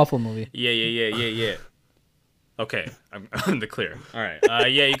 Awful movie. Yeah. Okay, I'm in the clear. All right.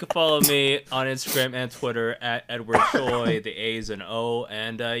 Yeah, you can follow me on Instagram and Twitter at Edward Choi. The A's and O.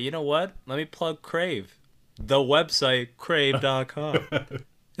 And you know what? Let me plug Crave. The website, crave.com.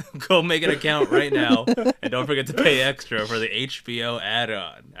 Go make an account right now. And don't forget to pay extra for the HBO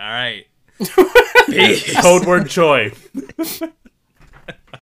add-on. All right. Peace. Code word Choi.